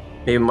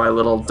 Maybe my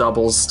little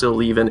doubles still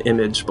leave an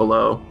image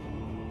below.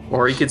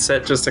 Or you could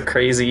set just a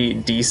crazy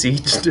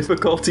DC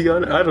difficulty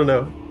on it. I don't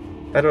know.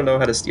 I don't know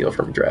how to steal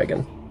from a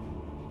dragon.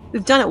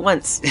 We've done it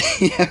once.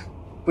 Yeah.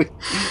 With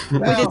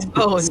its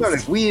bones. Sort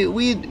of.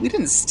 We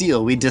didn't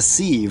steal. We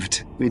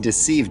deceived. We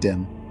deceived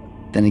him.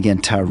 Then again,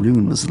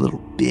 Tarun was a little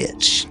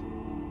bitch.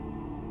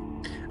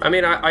 I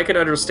mean, I could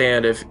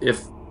understand if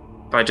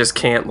I just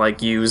can't,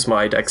 like, use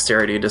my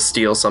dexterity to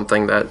steal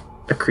something that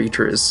a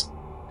creature is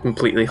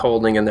completely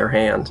holding in their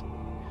hand.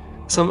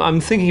 So I'm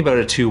thinking about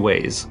it two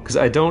ways, because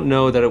I don't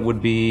know that it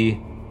would be...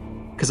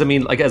 Because, I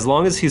mean, like, as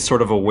long as he's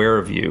sort of aware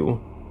of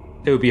you,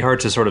 it would be hard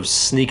to sort of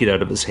sneak it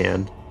out of his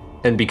hand.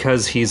 And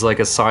because he's, like,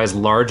 a size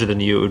larger than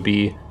you, it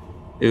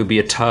would be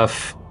a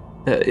tough...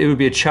 it would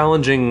be a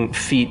challenging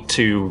feat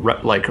to,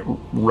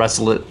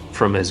 wrestle it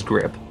from his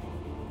grip.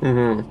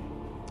 Mm-hmm.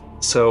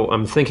 So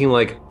I'm thinking,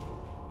 like,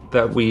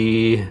 that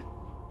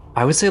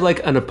I would say,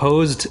 like, an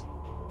opposed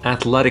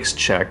athletics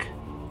check,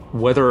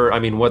 whether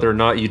or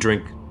not you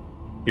drink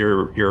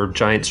your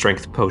giant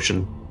strength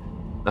potion,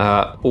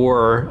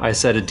 or I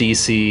set a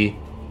DC,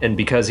 and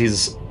because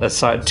he's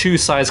two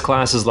size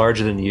classes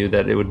larger than you,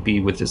 that it would be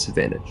with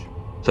disadvantage.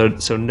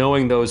 So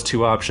knowing those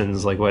two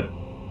options, like, what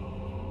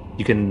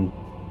You can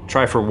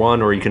try for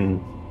one, or you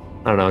can,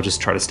 I don't know,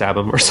 just try to stab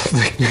him or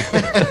something.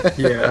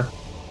 Yeah.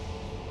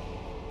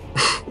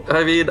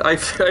 I mean, I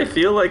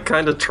feel like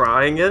kind of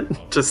trying it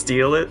to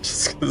steal it,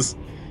 just because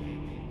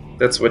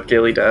that's what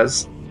Gilly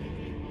does.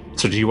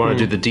 So do you want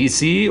to do the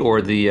DC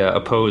or the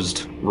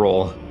opposed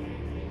roll?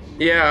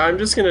 Yeah, I'm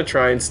just gonna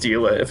try and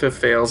steal it. If it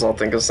fails, I'll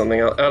think of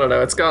something else. I don't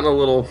know. It's gotten a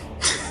little.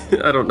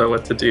 I don't know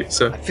what to do.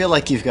 So I feel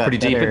like you've got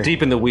pretty better,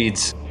 deep in the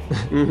weeds.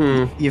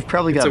 You've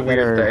probably it's got a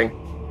weird better,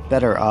 thing.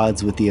 better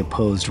odds with the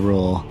opposed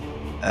roll,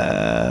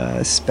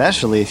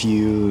 especially if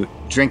you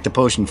drink the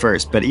potion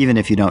first. But even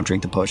if you don't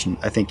drink the potion,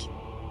 I think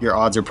your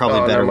odds are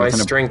probably better. No, my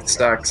with strength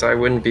sucks. I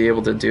wouldn't be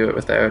able to do it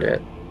without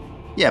it.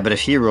 Yeah, but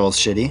if he rolls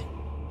shitty,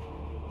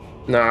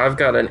 No, I've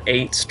got an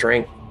 8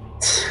 strength.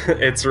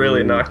 It's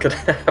really not gonna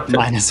happen.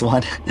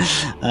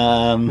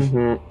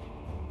 -1.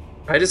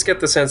 I just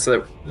get the sense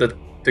that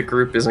the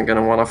group isn't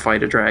gonna want to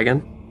fight a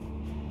dragon.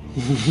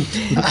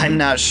 I'm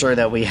not sure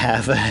that we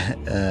have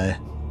a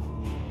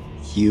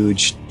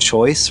huge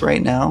choice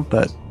right now,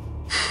 but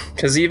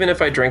Because even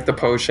if I drink the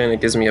potion,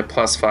 it gives me a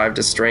 +5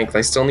 to strength.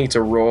 I still need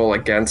to roll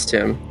against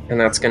him, and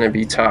that's going to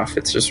be tough.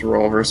 It's just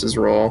roll versus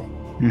roll.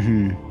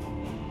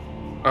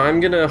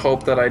 I'm going to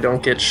hope that I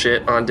don't get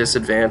shit on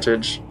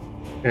disadvantage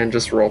and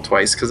just roll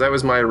twice, because that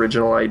was my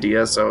original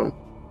idea, so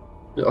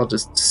I'll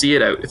just see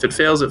it out. If it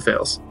fails, it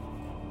fails.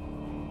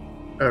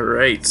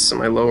 Alright, so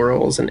my low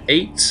roll is an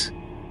 8,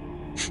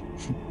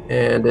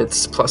 and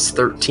it's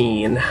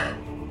 +13.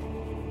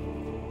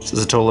 This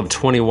is a total of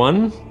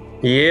 21.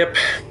 Yep.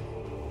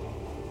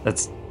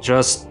 That's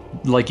just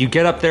like you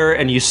get up there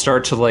and you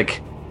start to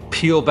like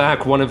peel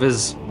back one of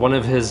his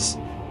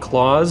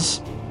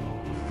claws,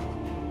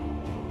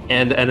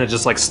 and it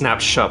just like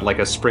snaps shut like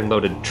a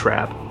spring-loaded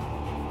trap.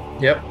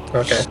 Yep,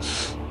 okay.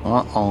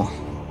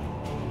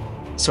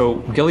 So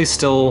Gilly's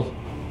still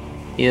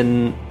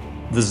in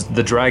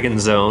the dragon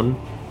zone.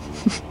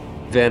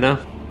 Vanna,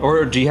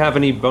 or do you have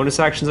any bonus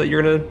actions that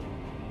you're gonna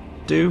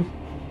do?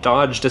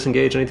 Dodge,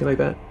 disengage, anything like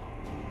that?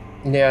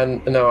 Yeah,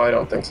 no, I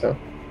don't think so.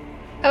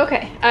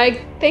 Okay, I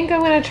think I'm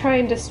gonna try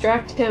and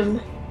distract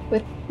him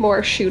with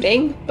more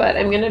shooting, but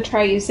I'm gonna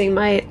try using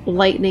my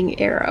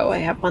lightning arrow. I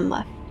have one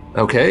left.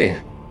 Okay.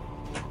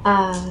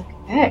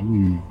 Okay.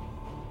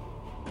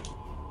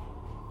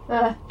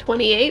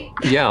 28.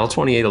 Yeah, all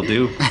 28 will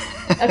do.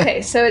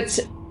 Okay, so it's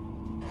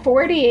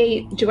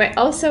 48. Do I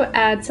also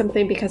add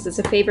something because it's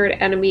a favored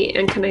enemy,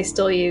 and can I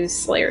still use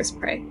Slayer's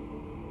Prey?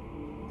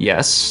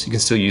 Yes, you can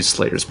still use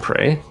Slayer's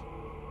Prey.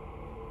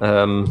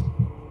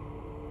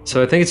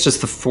 So I think it's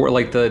just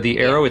the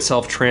arrow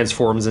itself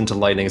transforms into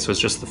lightning, so it's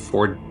just the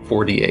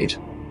 48.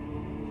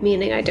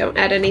 Meaning I don't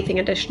add anything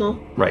additional?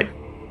 Right.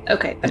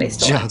 Okay, but I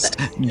still have it.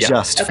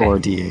 Just Okay.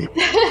 4d8.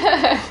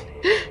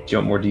 Do you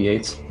want more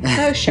d8s?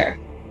 Oh, sure.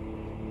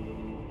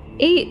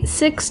 8,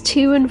 6,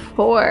 2, and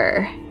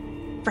 4.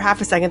 For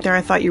half a second there,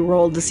 I thought you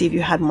rolled to see if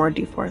you had more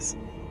d4s.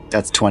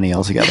 That's 20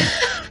 altogether.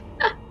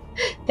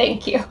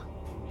 Thank you.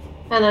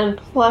 And then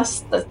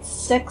plus the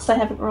 6 I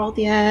haven't rolled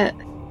yet.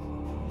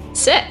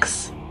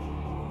 6!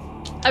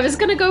 I was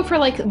gonna go for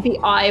like the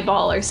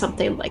eyeball or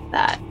something like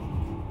that.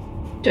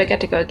 Do I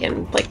get to go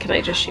again? Like, can I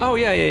just shoot? Oh,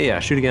 yeah.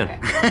 Shoot again.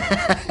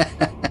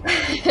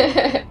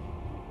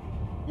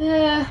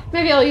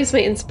 Maybe I'll use my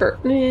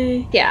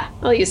yeah,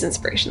 I'll use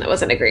inspiration. That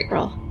wasn't a great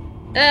roll.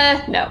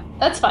 No,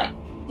 that's fine.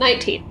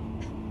 19.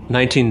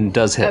 19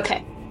 does hit.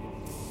 Okay.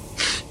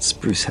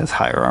 Spruce has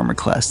higher armor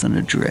class than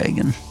a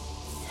dragon.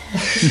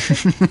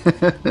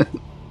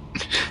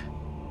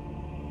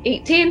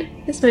 18?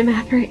 Is my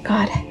math right?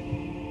 God.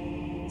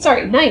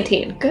 Sorry,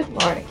 19. Good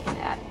lord, I can't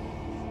add.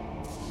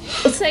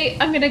 Let's say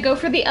I'm gonna go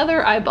for the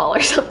other eyeball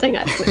or something.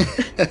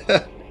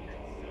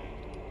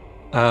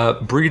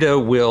 Brita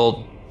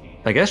will,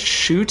 I guess,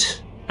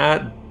 shoot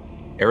at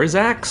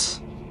Arizax.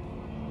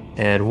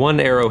 And one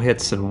arrow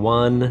hits and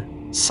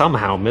one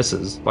somehow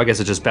misses. Well, I guess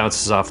it just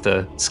bounces off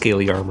the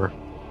scaly armor.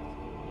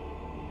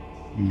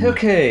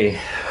 Okay.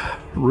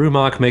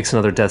 Rumok makes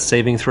another death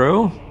saving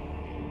throw.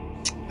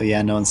 Oh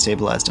yeah, no one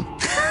stabilized him.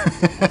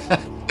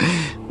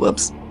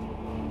 Whoops.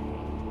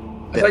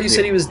 I thought you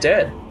said he was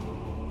dead.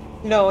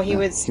 No, he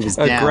was. He was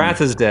down. Grath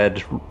is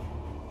dead.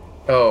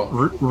 Oh.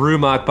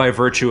 Rumok, by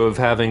virtue of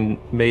having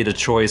made a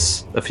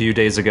choice a few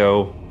days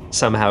ago,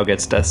 somehow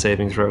gets death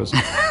saving throws.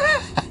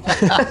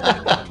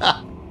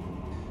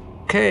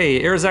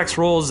 Okay, Arizax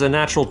rolls a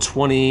natural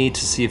 20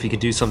 to see if he can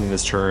do something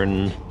this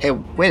turn. Hey,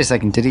 wait a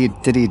second. Did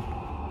he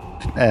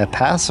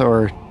pass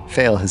or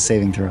fail his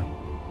saving throw?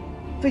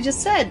 We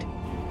just said.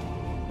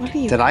 What are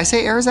you? Did I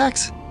say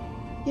Arizax?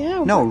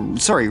 Yeah. No,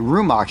 sorry,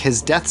 Rumok,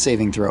 his death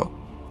saving throw.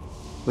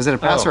 Was it a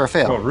pass or a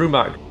fail? Oh,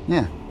 Rumok.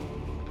 Yeah.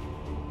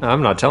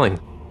 I'm not telling.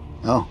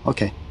 Oh,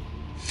 okay.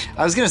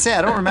 I was gonna say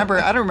I don't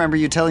remember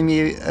you telling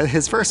me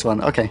his first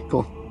one. Okay,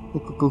 cool.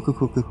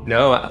 Cool.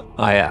 No,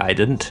 I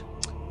didn't.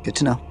 Good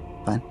to know.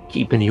 Fine.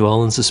 Keeping you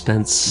all in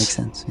suspense. Makes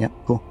sense. Yep,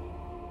 cool.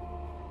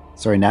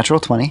 Sorry, natural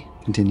 20.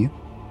 Continue.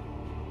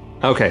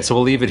 Okay, so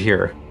we'll leave it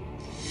here.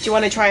 you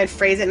want to try and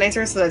phrase it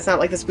nicer so that it's not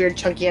like this weird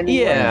chunky ending?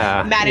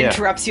 Yeah, where Matt yeah.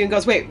 interrupts you and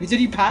goes, "Wait, did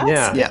he pass?"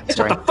 Yeah. Yeah,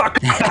 sorry.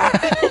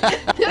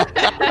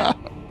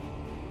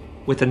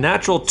 With a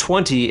natural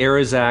 20,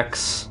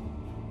 Arizax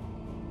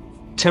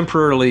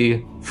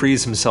temporarily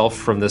frees himself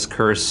from this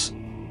curse.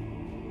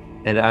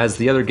 And as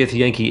the other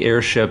Githyanki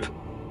airship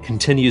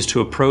continues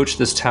to approach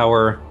this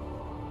tower,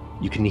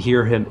 you can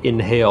hear him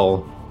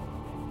inhale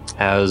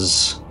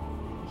as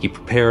he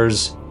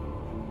prepares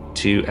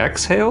to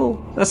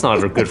exhale? That's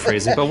not a good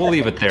phrasing, but we'll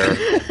leave it there.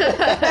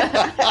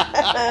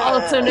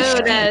 Also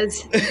known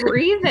as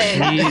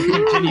breathing. He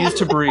continues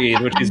to breathe,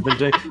 which he's been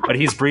doing, but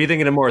he's breathing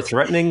in a more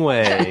threatening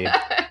way.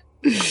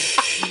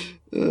 So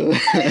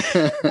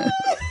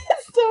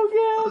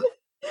good.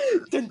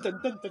 Dun, dun,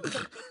 dun, dun,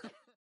 dun.